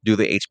health, do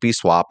the HP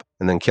swap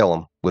and then kill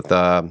them with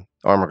the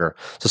Armiger.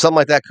 So something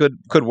like that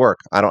could work.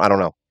 I don't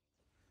know.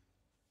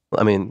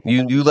 I mean,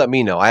 you let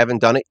me know. I haven't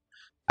done it.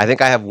 I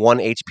think I have one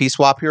HP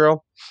swap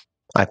hero.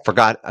 I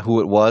forgot who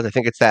it was. I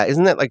think it's that.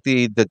 Isn't that like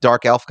the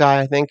dark elf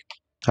guy? I think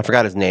I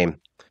forgot his name,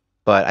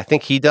 but I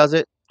think he does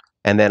it.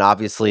 And then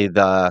obviously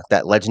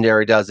that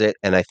legendary does it.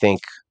 And I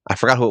think I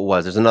forgot who it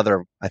was. There's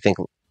another. I think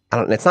I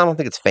don't. It's not. I don't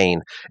think it's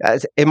Fane.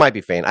 It might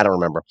be Fane. I don't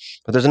remember.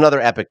 But there's another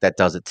epic that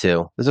does it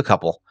too. There's a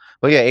couple.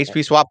 But yeah,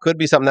 HP swap could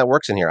be something that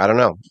works in here. I don't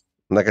know.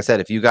 Like I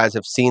said, if you guys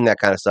have seen that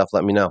kind of stuff,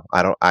 let me know.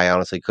 I don't. I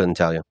honestly couldn't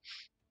tell you.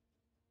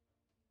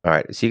 All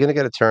right, is he going to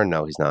get a turn?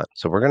 No, he's not.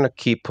 So we're going to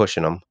keep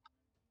pushing him.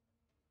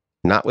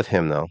 Not with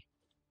him though.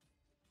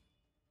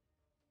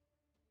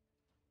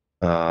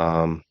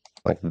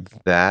 Like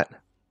that.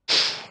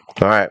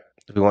 All right.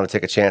 We want to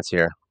take a chance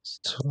here.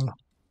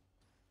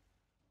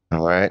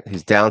 All right,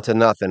 he's down to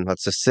nothing.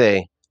 Let's just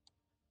see.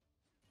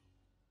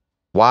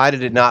 Why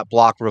did it not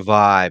block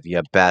revive,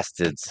 you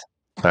bastards?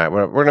 All right,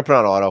 we're gonna put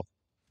on auto.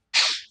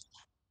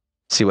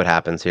 See what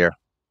happens here.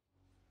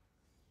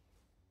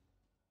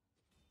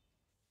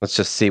 Let's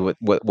just see what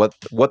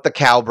the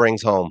cow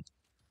brings home.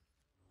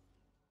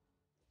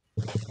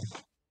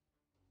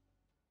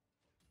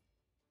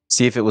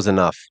 See if it was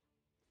enough.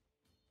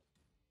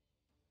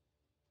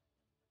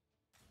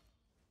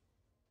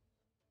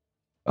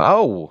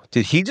 Oh,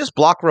 did he just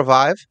block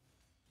revive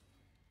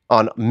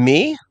on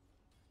me?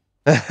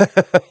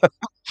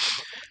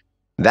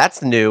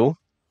 That's new.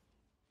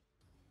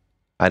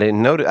 I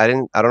didn't know. I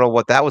don't know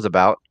what that was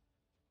about.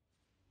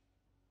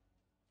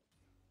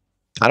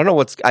 I don't know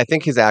what's. I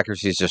think his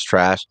accuracy is just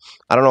trash.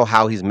 I don't know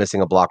how he's missing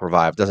a block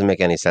revive. Doesn't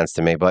make any sense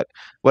to me. But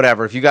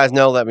whatever. If you guys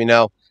know, let me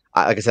know.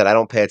 Like I said, I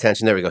don't pay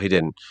attention. There we go. He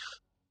didn't.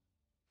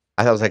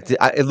 I was like,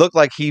 it looked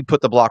like he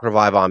put the block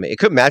revive on me. It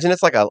could imagine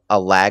it's like a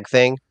lag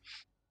thing,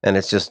 and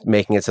it's just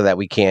making it so that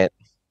we can't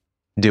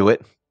do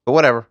it. But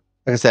whatever.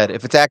 Like I said,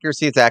 if it's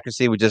accuracy, it's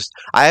accuracy.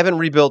 I haven't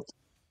rebuilt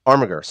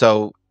Armiger,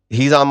 so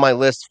he's on my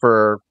list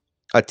for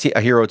a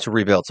hero to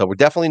rebuild. So we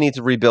definitely need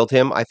to rebuild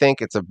him. I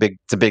think it's a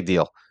big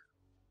deal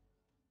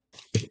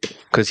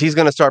because he's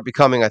going to start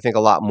becoming, I think,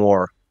 a lot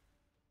more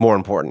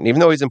important.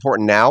 Even though he's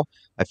important now,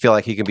 I feel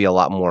like he can be a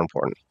lot more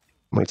important.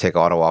 Let me take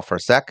auto off for a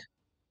sec.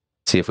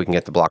 See if we can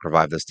get the block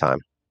revive this time.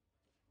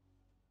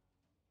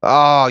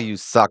 Oh, you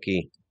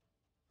sucky.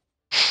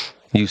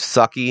 You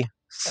sucky.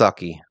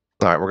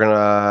 All right, we're going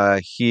to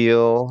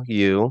heal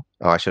you.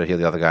 Oh, I should have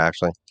healed the other guy,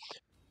 actually.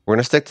 We're going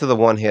to stick to the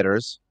one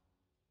hitters.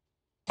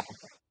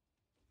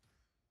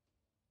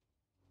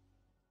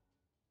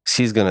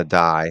 He's going to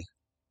die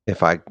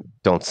if I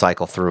don't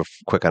cycle through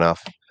quick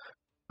enough.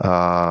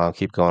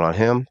 Keep going on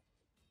him.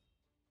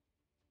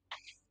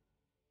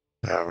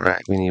 All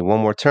right, we need one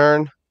more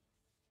turn.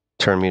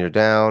 Turn meter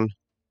down.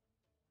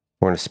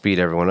 We're going to speed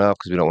everyone up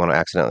because we don't want to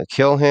accidentally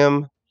kill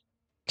him.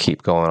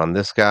 Keep going on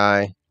this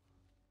guy.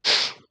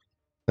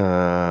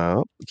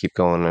 Keep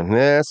going on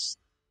this.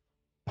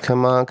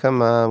 Come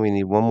on. We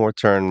need one more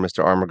turn,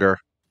 Mr. Armiger.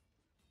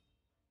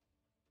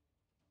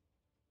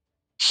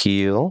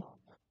 Heal.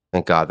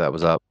 Thank God that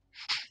was up.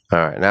 All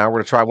right, now we're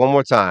going to try one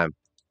more time.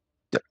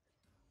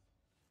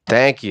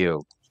 Thank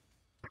you.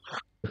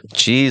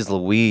 Jeez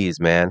Louise,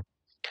 man.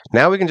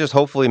 Now we can just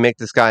hopefully make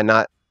this guy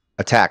not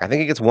attack. I think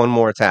he gets one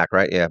more attack,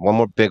 right? Yeah, one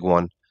more big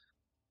one.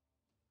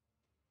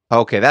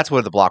 Okay, that's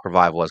where the block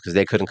revive was because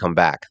they couldn't come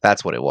back.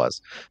 That's what it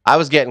was. I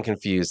was getting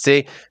confused.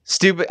 See,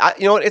 stupid.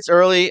 You know what? It's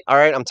early. All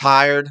right, I'm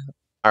tired.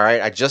 All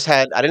right, I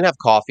didn't have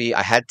coffee.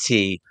 I had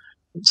tea.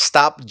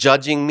 Stop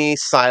judging me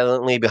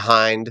silently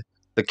behind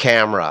the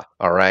camera.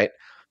 All right.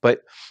 But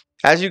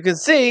as you can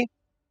see,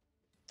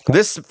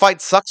 this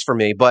fight sucks for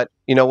me, but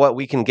you know what?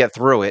 We can get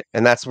through it,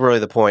 and that's really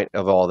the point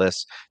of all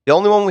this. The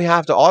only one we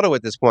have to auto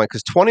at this point,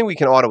 because 20 we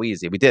can auto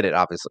easy. We did it,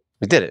 obviously.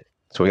 We did it.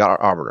 So we got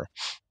our Arbiter.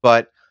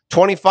 But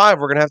 25,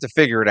 we're going to have to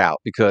figure it out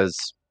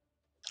because,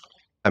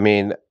 I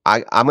mean,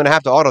 I'm going to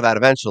have to auto that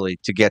eventually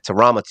to get to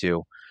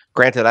Ramatu.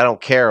 Granted, I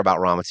don't care about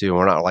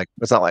Ramatu.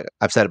 It's not like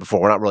I've said it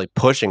before. We're not really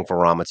pushing for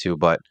Ramatu,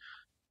 but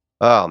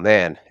Oh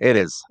man,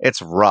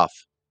 it's rough.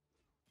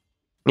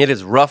 It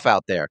is rough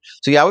out there.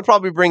 So yeah, I would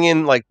probably bring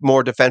in like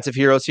more defensive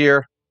heroes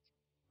here.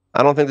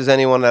 I don't think there's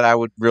anyone that I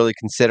would really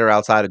consider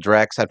outside of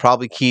Drex. I'd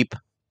probably keep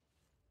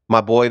my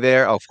boy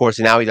there. Oh, of course,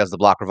 now he does the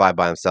block revive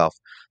by himself.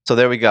 So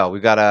there we go.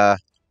 We've got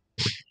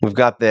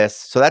this.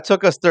 So that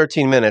took us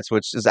 13 minutes,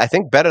 which is I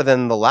think better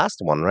than the last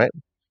one, right?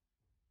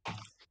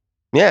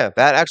 Yeah,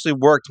 that actually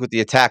worked with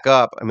the attack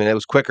up. I mean, it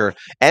was quicker,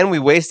 and we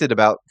wasted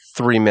about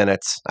 3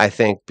 minutes, I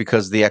think,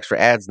 because the extra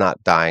ad's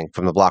not dying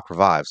from the block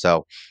revive.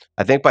 So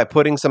I think by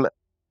putting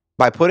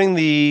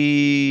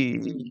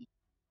the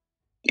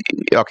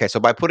okay,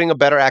 so by putting a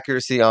better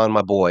accuracy on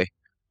my boy,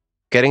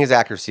 getting his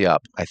accuracy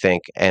up, I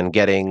think, and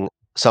getting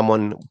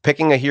someone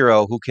picking a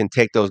hero who can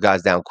take those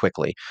guys down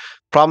quickly.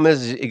 Problem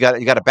is you got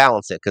to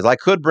balance it because I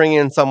could bring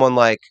in someone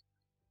like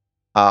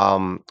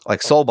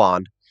Soul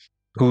Bond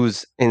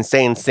who's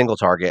insane single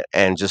target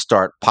and just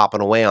start popping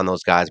away on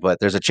those guys, but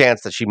there's a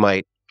chance that she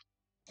might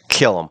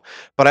kill them.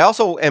 But I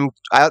also am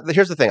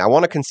here's the thing. I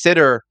want to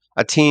consider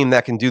a team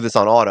that can do this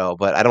on auto,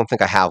 but I don't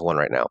think I have one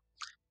right now.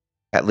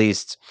 At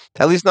least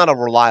not a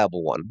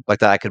reliable one like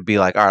that. I could be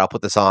like, all right, I'll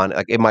put this on.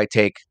 Like it might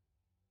take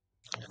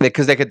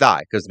because they could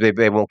die because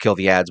they won't kill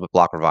the ads with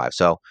block revive.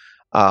 So,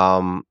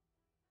 um,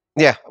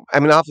 yeah, I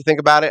mean, I'll have to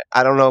think about it.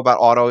 I don't know about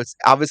auto. It's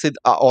obviously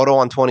auto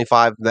on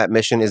 25. That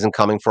mission isn't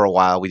coming for a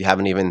while. We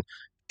haven't even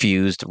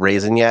fused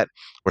Raisin yet.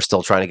 We're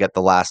still trying to get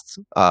the last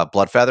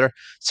blood feather.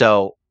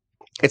 So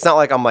it's not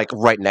like I'm like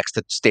right next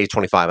to stage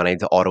 25 and I need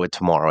to auto it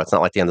tomorrow. It's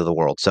not like the end of the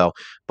world. So,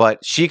 but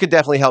she could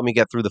definitely help me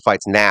get through the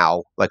fights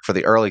now, like for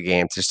the early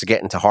game, just to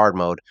get into hard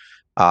mode.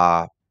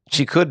 Uh,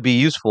 she could be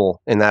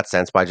useful in that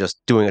sense by just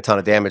doing a ton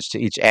of damage to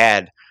each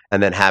ad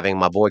and then having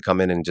my boy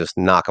come in and just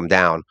knock him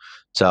down.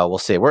 So we'll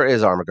see. Where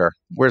is Armiger?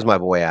 Where's my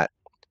boy at?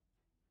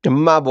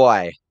 My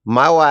boy,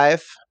 my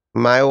wife.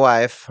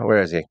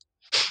 Where is he?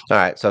 All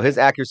right. So his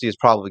accuracy is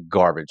probably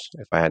garbage,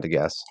 if I had to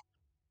guess.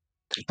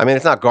 I mean,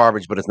 it's not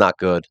garbage, but it's not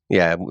good.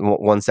 Yeah,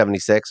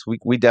 176.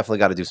 We definitely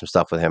got to do some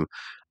stuff with him.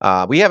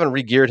 We haven't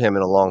re-geared him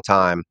in a long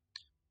time.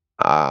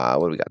 What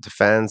do we got?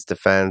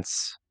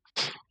 Defense.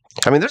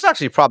 I mean, there's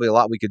actually probably a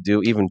lot we could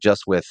do, even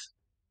just with.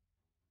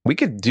 We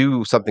could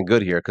do something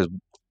good here because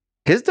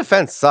his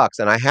defense sucks,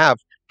 and I have.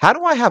 How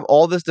do I have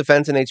all this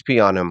defense and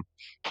HP on him,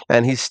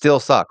 and he still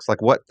sucks?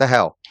 Like, what the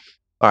hell?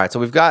 All right, so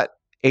we've got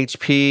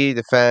HP,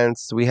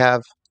 defense. We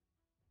have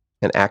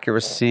an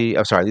accuracy.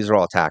 Oh, sorry, these are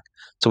all attack.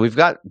 So we've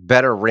got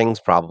better rings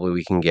probably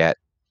we can get.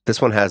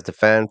 This one has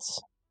defense.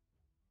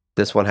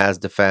 This one has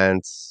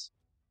defense.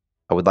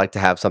 I would like to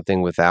have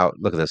something without,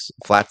 look at this,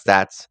 flat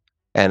stats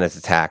and its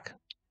attack.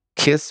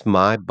 Kiss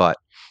my butt.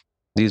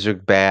 These are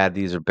bad.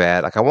 These are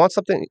bad. Like I want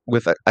something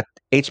with a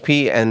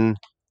HP and,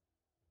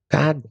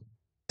 god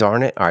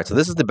darn it. All right, so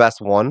this is the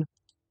best one.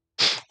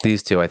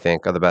 These two, I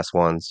think, are the best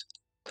ones.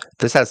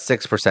 This has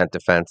 6%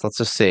 defense. Let's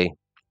just see.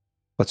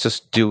 Let's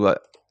just do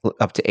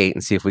up to 8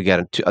 and see if we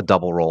get a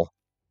double roll.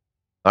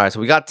 All right,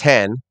 so we got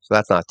 10, so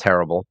that's not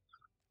terrible.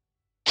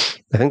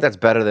 I think that's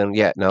better than,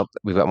 yeah, nope,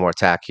 we've got more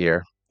attack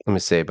here. Let me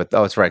see, but,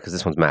 oh, it's right, because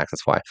this one's max,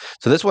 that's why.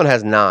 So this one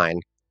has 9,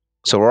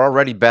 so we're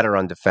already better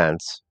on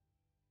defense.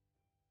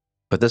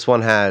 But this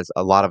one has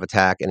a lot of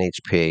attack and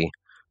HP.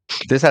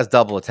 This has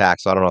double attack,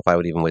 so I don't know if I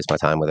would even waste my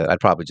time with it.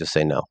 I'd probably just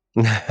say no.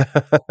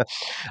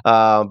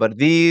 But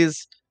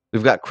these,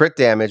 we've got crit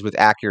damage with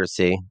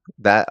accuracy.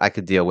 That I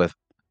could deal with.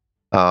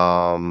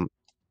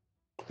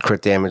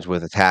 Crit damage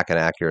with attack and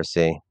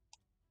accuracy.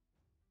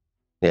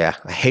 Yeah,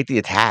 I hate the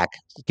attack.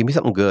 Give me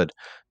something good. Do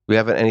we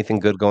have anything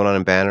good going on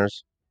in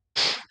banners?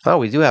 Oh,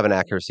 we do have an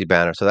accuracy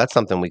banner, so that's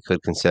something we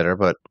could consider,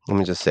 but let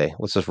me just see.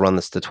 Let's just run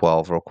this to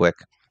 12 real quick.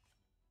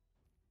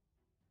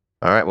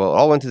 All right, well, it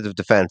all went to the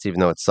defense, even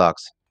though it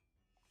sucks.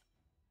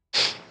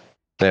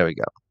 There we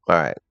go.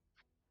 All right.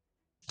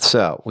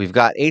 So we've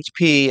got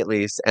HP at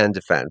least and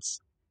defense.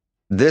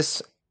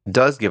 This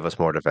does give us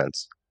more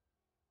defense.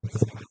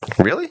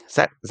 Really? Is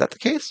that the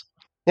case?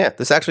 Yeah,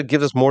 this actually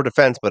gives us more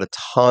defense, but a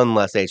ton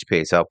less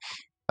HP. So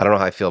I don't know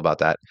how I feel about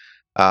that.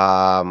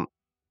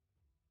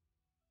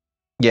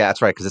 Yeah,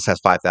 that's right, because this has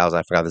 5,000.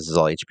 I forgot this is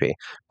all HP.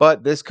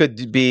 But this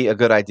could be a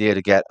good idea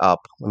to get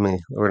up. I mean,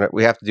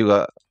 we have to do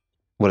a,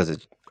 what is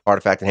it,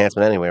 artifact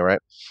enhancement anyway, right?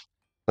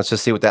 Let's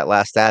just see what that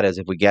last stat is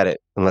if we get it.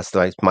 Unless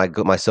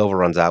my silver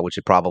runs out, which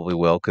it probably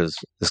will, because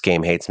this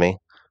game hates me.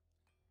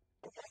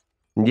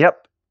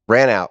 Yep,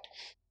 ran out.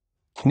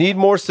 Need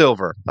more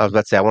silver. I was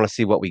about to say, I want to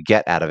see what we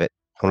get out of it.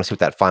 I want to see what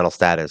that final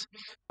stat is.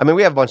 I mean,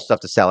 we have a bunch of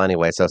stuff to sell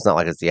anyway, so it's not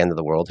like it's the end of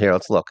the world. Here,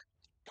 let's look.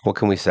 What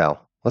can we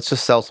sell? Let's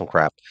just sell some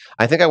crap.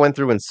 I think I went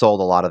through and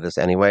sold a lot of this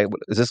anyway.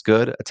 Is this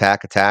good?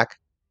 Attack.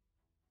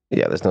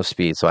 Yeah, there's no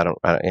speed, so I don't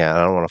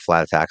want a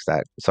flat attack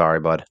stat. Sorry,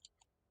 bud.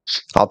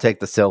 I'll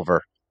take the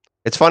silver.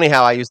 It's funny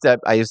how I used to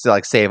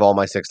like save all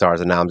my 6 stars,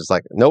 and now I'm just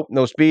like, nope,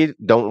 no speed.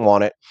 Don't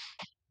want it.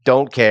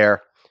 Don't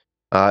care.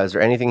 Is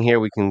there anything here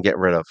we can get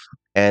rid of?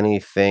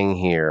 Anything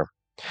here?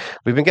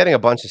 We've been getting a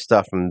bunch of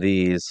stuff from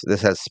these.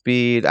 This has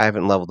speed. I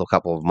haven't leveled a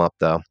couple of them up,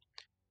 though.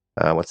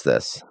 What's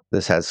this?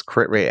 This has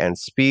crit rate and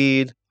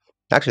speed.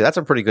 Actually, that's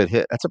a pretty good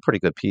hit. That's a pretty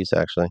good piece,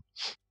 actually.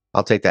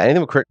 I'll take that.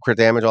 Anything with crit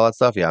damage, all that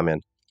stuff, yeah, I'm in.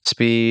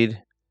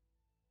 Speed.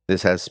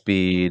 This has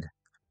speed.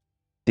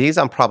 These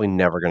I'm probably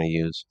never going to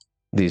use,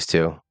 these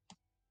two.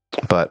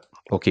 But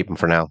we'll keep them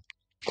for now.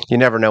 You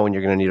never know when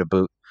you're going to need a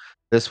boot.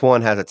 This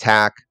one has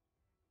attack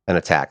and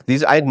attack.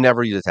 These, I'd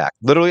never use attack.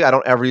 Literally, I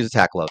don't ever use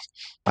attack gloves.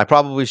 I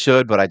probably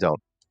should, but I don't.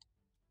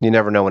 You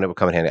never know when it would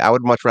come in handy. I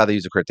would much rather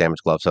use a crit damage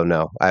glove, so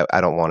no,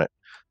 I don't want it.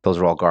 Those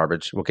are all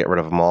garbage. We'll get rid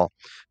of them all.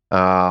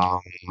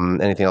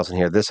 Anything else in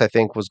here? This, I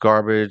think, was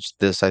garbage.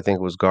 This, I think,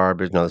 was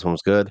garbage. No, this one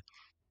was good.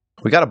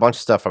 We got a bunch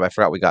of stuff from, I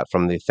forgot we got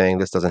from the thing.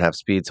 This doesn't have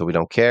speed, so we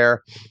don't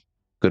care.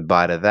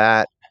 Goodbye to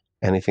that.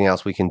 Anything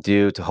else we can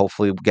do to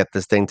hopefully get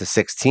this thing to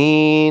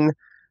 16?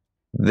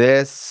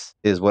 This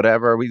is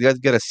whatever. We get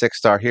a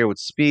 6-star here with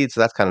speed,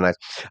 so that's kind of nice.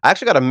 I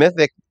actually got a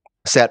mythic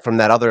set from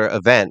that other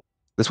event.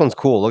 This one's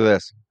cool. Look at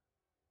this.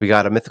 We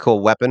got a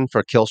mythical weapon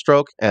for kill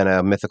stroke and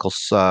a mythical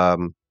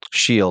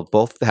shield.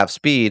 Both have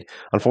speed.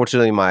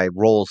 Unfortunately, my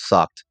rolls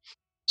sucked,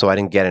 so I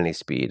didn't get any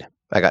speed.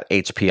 I got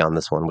HP on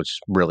this one, which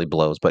really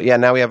blows. But yeah,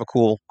 now we have a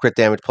cool crit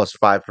damage plus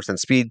 5%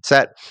 speed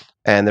set,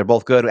 and they're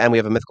both good, and we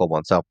have a mythical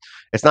one. So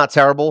it's not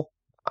terrible.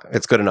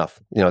 It's good enough.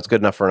 You know, it's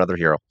good enough for another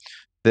hero.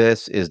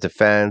 This is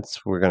defense.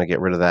 We're going to get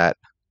rid of that.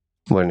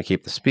 We're going to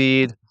keep the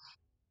speed.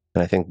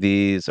 And I think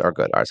these are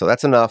good. All right, so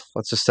that's enough.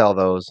 Let's just sell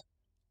those.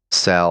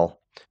 Sell.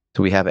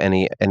 Do we have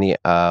any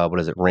what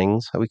is it,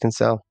 rings that we can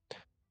sell?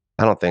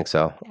 I don't think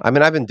so. I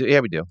mean,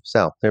 yeah, we do.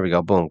 Sell. There we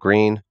go. Boom.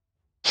 Green.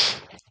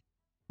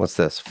 What's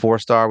this?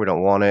 4-star. We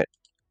don't want it.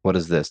 What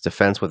is this?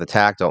 Defense with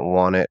attack. Don't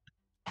want it.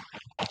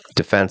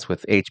 Defense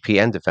with HP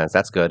and defense.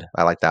 That's good.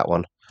 I like that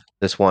one.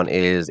 This one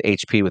is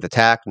HP with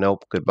attack.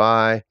 Nope.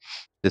 Goodbye.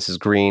 This is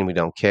green. We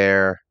don't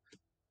care.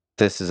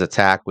 This is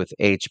attack with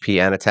HP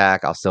and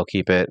attack. I'll still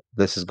keep it.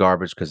 This is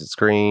garbage because it's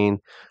green.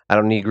 I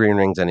don't need green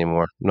rings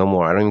anymore. No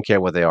more. I don't even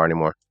care what they are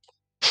anymore.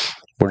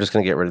 We're just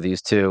going to get rid of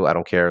these two. I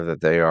don't care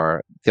that they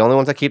are. The only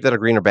ones I keep that are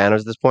green are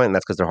banners at this point, and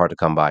that's because they're hard to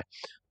come by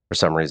for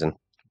some reason.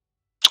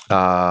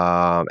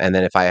 And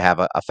then if I have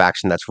a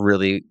faction that's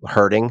really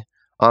hurting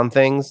on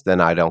things,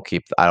 then I won't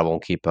keep.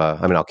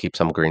 I mean, I'll keep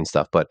some green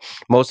stuff, but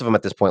most of them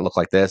at this point look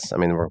like this. I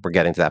mean, we're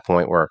getting to that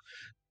point where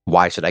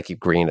why should I keep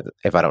green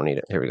if I don't need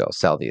it? Here we go.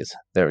 Sell these.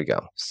 There we go.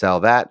 Sell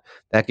that.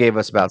 That gave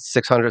us about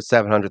 600,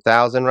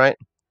 700,000, right?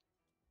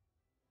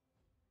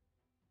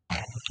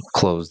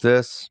 Close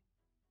this.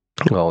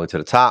 Go all the way to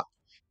the top.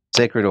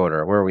 Sacred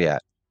Order. Where are we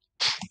at?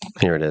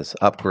 Here it is.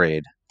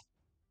 Upgrade.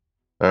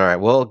 All right.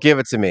 Well, give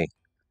it to me.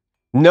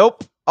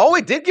 Nope. Oh,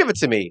 it did give it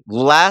to me.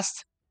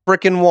 Last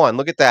freaking one.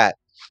 Look at that.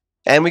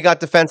 And we got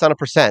defense on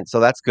 1%,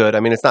 so that's good. I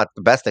mean, it's not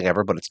the best thing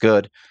ever, but it's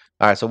good.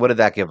 All right, so what did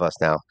that give us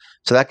now?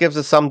 So that gives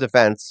us some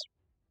defense.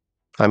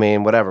 I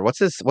mean, whatever. What's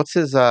his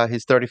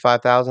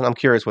 35,000? I'm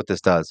curious what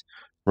this does.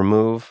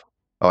 Remove.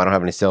 Oh, I don't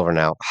have any silver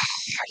now.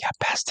 Yeah,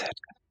 bastard.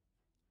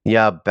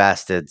 Yeah,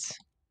 bastards.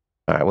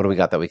 All right, what do we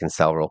got that we can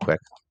sell real quick?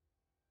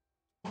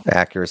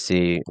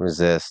 Accuracy,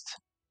 resist.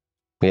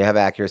 We have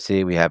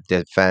accuracy. We have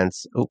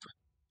defense. Oop.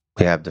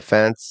 We have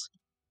defense.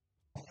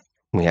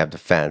 We have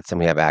defense, and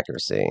we have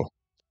accuracy.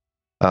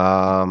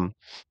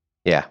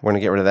 Yeah, we're gonna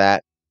get rid of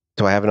that.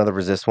 Do I have another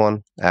resist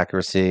one?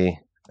 Accuracy,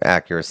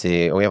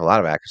 accuracy. Oh, we have a lot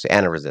of accuracy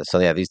and a resist. So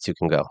yeah, these two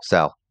can go.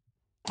 Sell.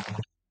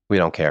 We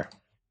don't care.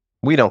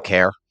 We don't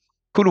care.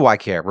 Who do I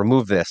care?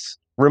 Remove this.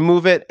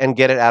 Remove it and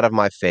get it out of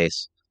my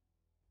face.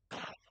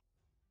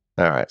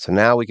 All right, so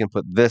now we can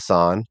put this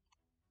on.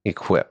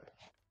 Equip.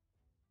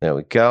 There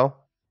we go.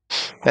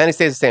 And he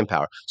stays the same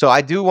power. So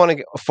I do want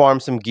to farm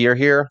some gear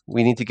here.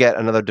 We need to get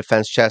another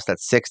defense chest at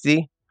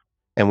 60.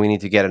 And we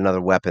need to get another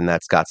weapon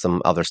that's got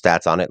some other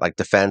stats on it, like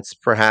defense,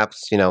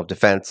 perhaps. You know,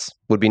 defense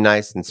would be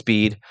nice, and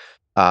speed.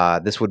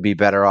 This would be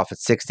better off at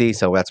 60,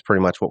 so that's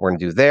pretty much what we're going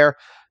to do there.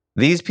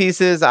 These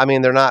pieces, I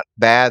mean, they're not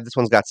bad. This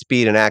one's got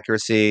speed and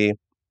accuracy,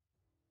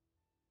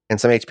 and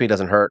some HP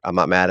doesn't hurt. I'm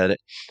not mad at it.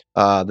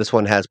 This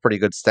one has pretty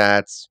good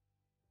stats.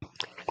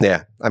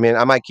 Yeah, I mean,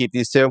 I might keep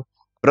these two.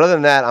 But other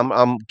than that,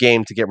 I'm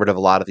game to get rid of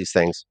a lot of these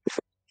things.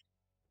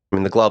 I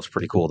mean, the glove's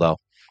pretty cool, though.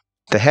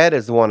 The head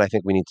is the one I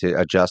think we need to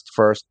adjust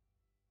first.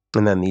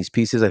 And then these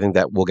pieces, I think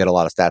that we'll get a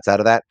lot of stats out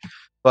of that.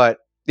 But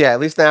yeah, at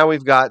least now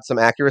we've got some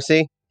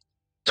accuracy.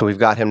 So we've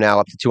got him now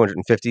up to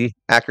 250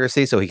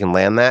 accuracy, so he can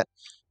land that.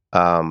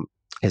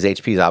 His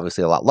HP is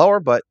obviously a lot lower,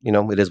 but you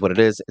know, it is what it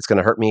is. It's going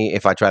to hurt me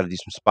if I try to do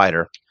some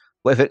spider.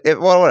 Well,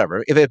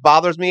 whatever. If it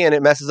bothers me and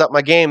it messes up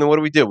my game, then what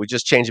do? We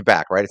just change it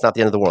back, right? It's not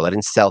the end of the world. I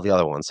didn't sell the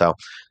other one, so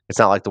it's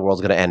not like the world's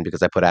going to end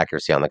because I put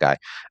accuracy on the guy.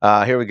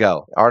 Here we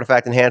go.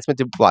 Artifact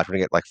enhancement. Watch, we're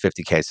going to get like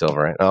 50k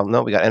silver, right? Oh,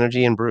 no, we got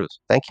energy and bruise.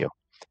 Thank you.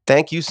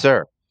 Thank you,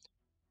 sir.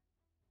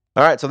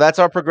 All right, so that's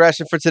our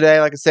progression for today.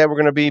 Like I said, we're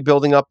going to be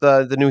building up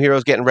the new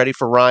heroes, getting ready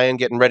for Ryan,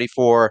 getting ready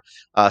for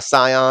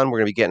Scion. We're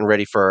going to be getting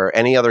ready for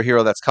any other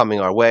hero that's coming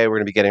our way. We're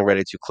going to be getting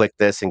ready to click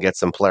this and get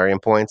some Plarium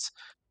points.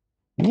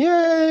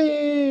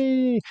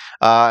 Yay!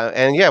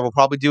 And yeah, we'll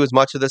probably do as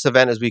much of this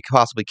event as we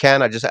possibly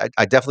can. I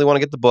definitely want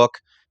to get the book,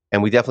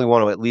 and we definitely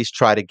want to at least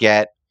try to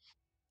get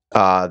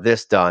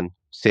this done.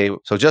 See,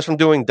 so just from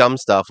doing dumb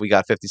stuff, we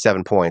got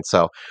 57 points.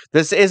 So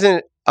this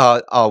isn't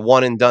a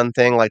one and done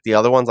thing like the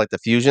other ones, like the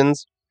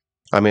fusions.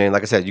 I mean,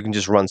 like I said, you can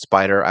just run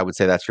Spider. I would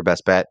say that's your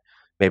best bet.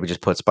 Maybe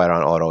just put Spider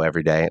on auto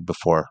every day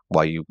before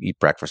while you eat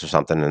breakfast or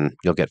something, and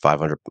you'll get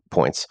 500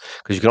 points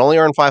because you can only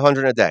earn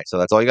 500 a day. So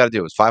that's all you got to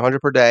do is 500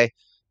 per day,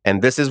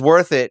 and this is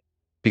worth it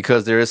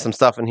because there is some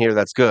stuff in here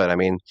that's good. I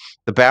mean,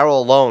 the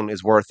barrel alone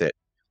is worth it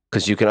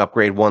because you can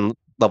upgrade one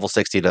level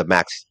 60 to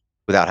max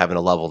without having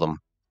to level them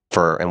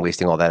for and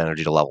wasting all that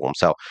energy to level them.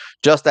 So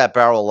just that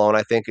barrel alone,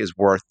 I think, is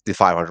worth the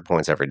 500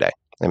 points every day.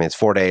 I mean, it's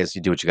 4 days.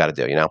 You do what you got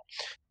to do, you know.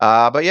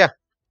 But yeah,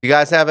 if you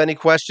guys have any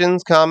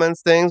questions,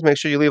 comments, things, make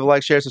sure you leave a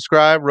like, share,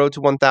 subscribe. Road to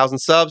 1,000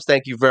 subs.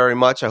 Thank you very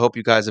much. I hope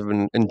you guys have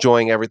been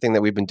enjoying everything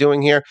that we've been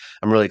doing here.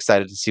 I'm really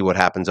excited to see what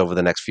happens over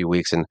the next few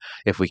weeks and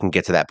if we can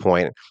get to that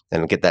point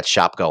and get that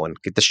shop going.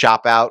 Get the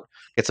shop out,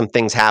 get some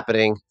things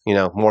happening, you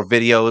know, more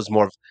videos,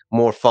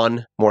 more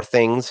fun, more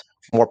things,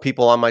 more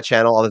people on my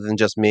channel other than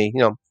just me,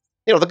 you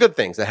know, the good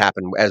things that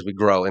happen as we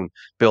grow and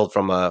build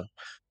from a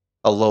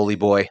lowly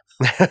boy,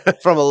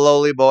 from a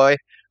lowly boy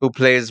who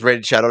plays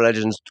Raid Shadow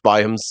Legends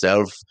by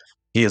himself.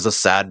 He is a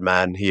sad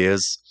man. He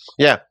is.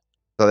 Yeah.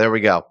 So there we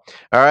go.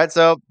 All right.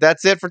 So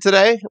that's it for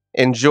today.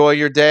 Enjoy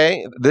your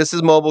day. This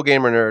is Mobile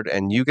Gamer Nerd,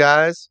 and you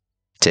guys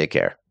take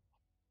care.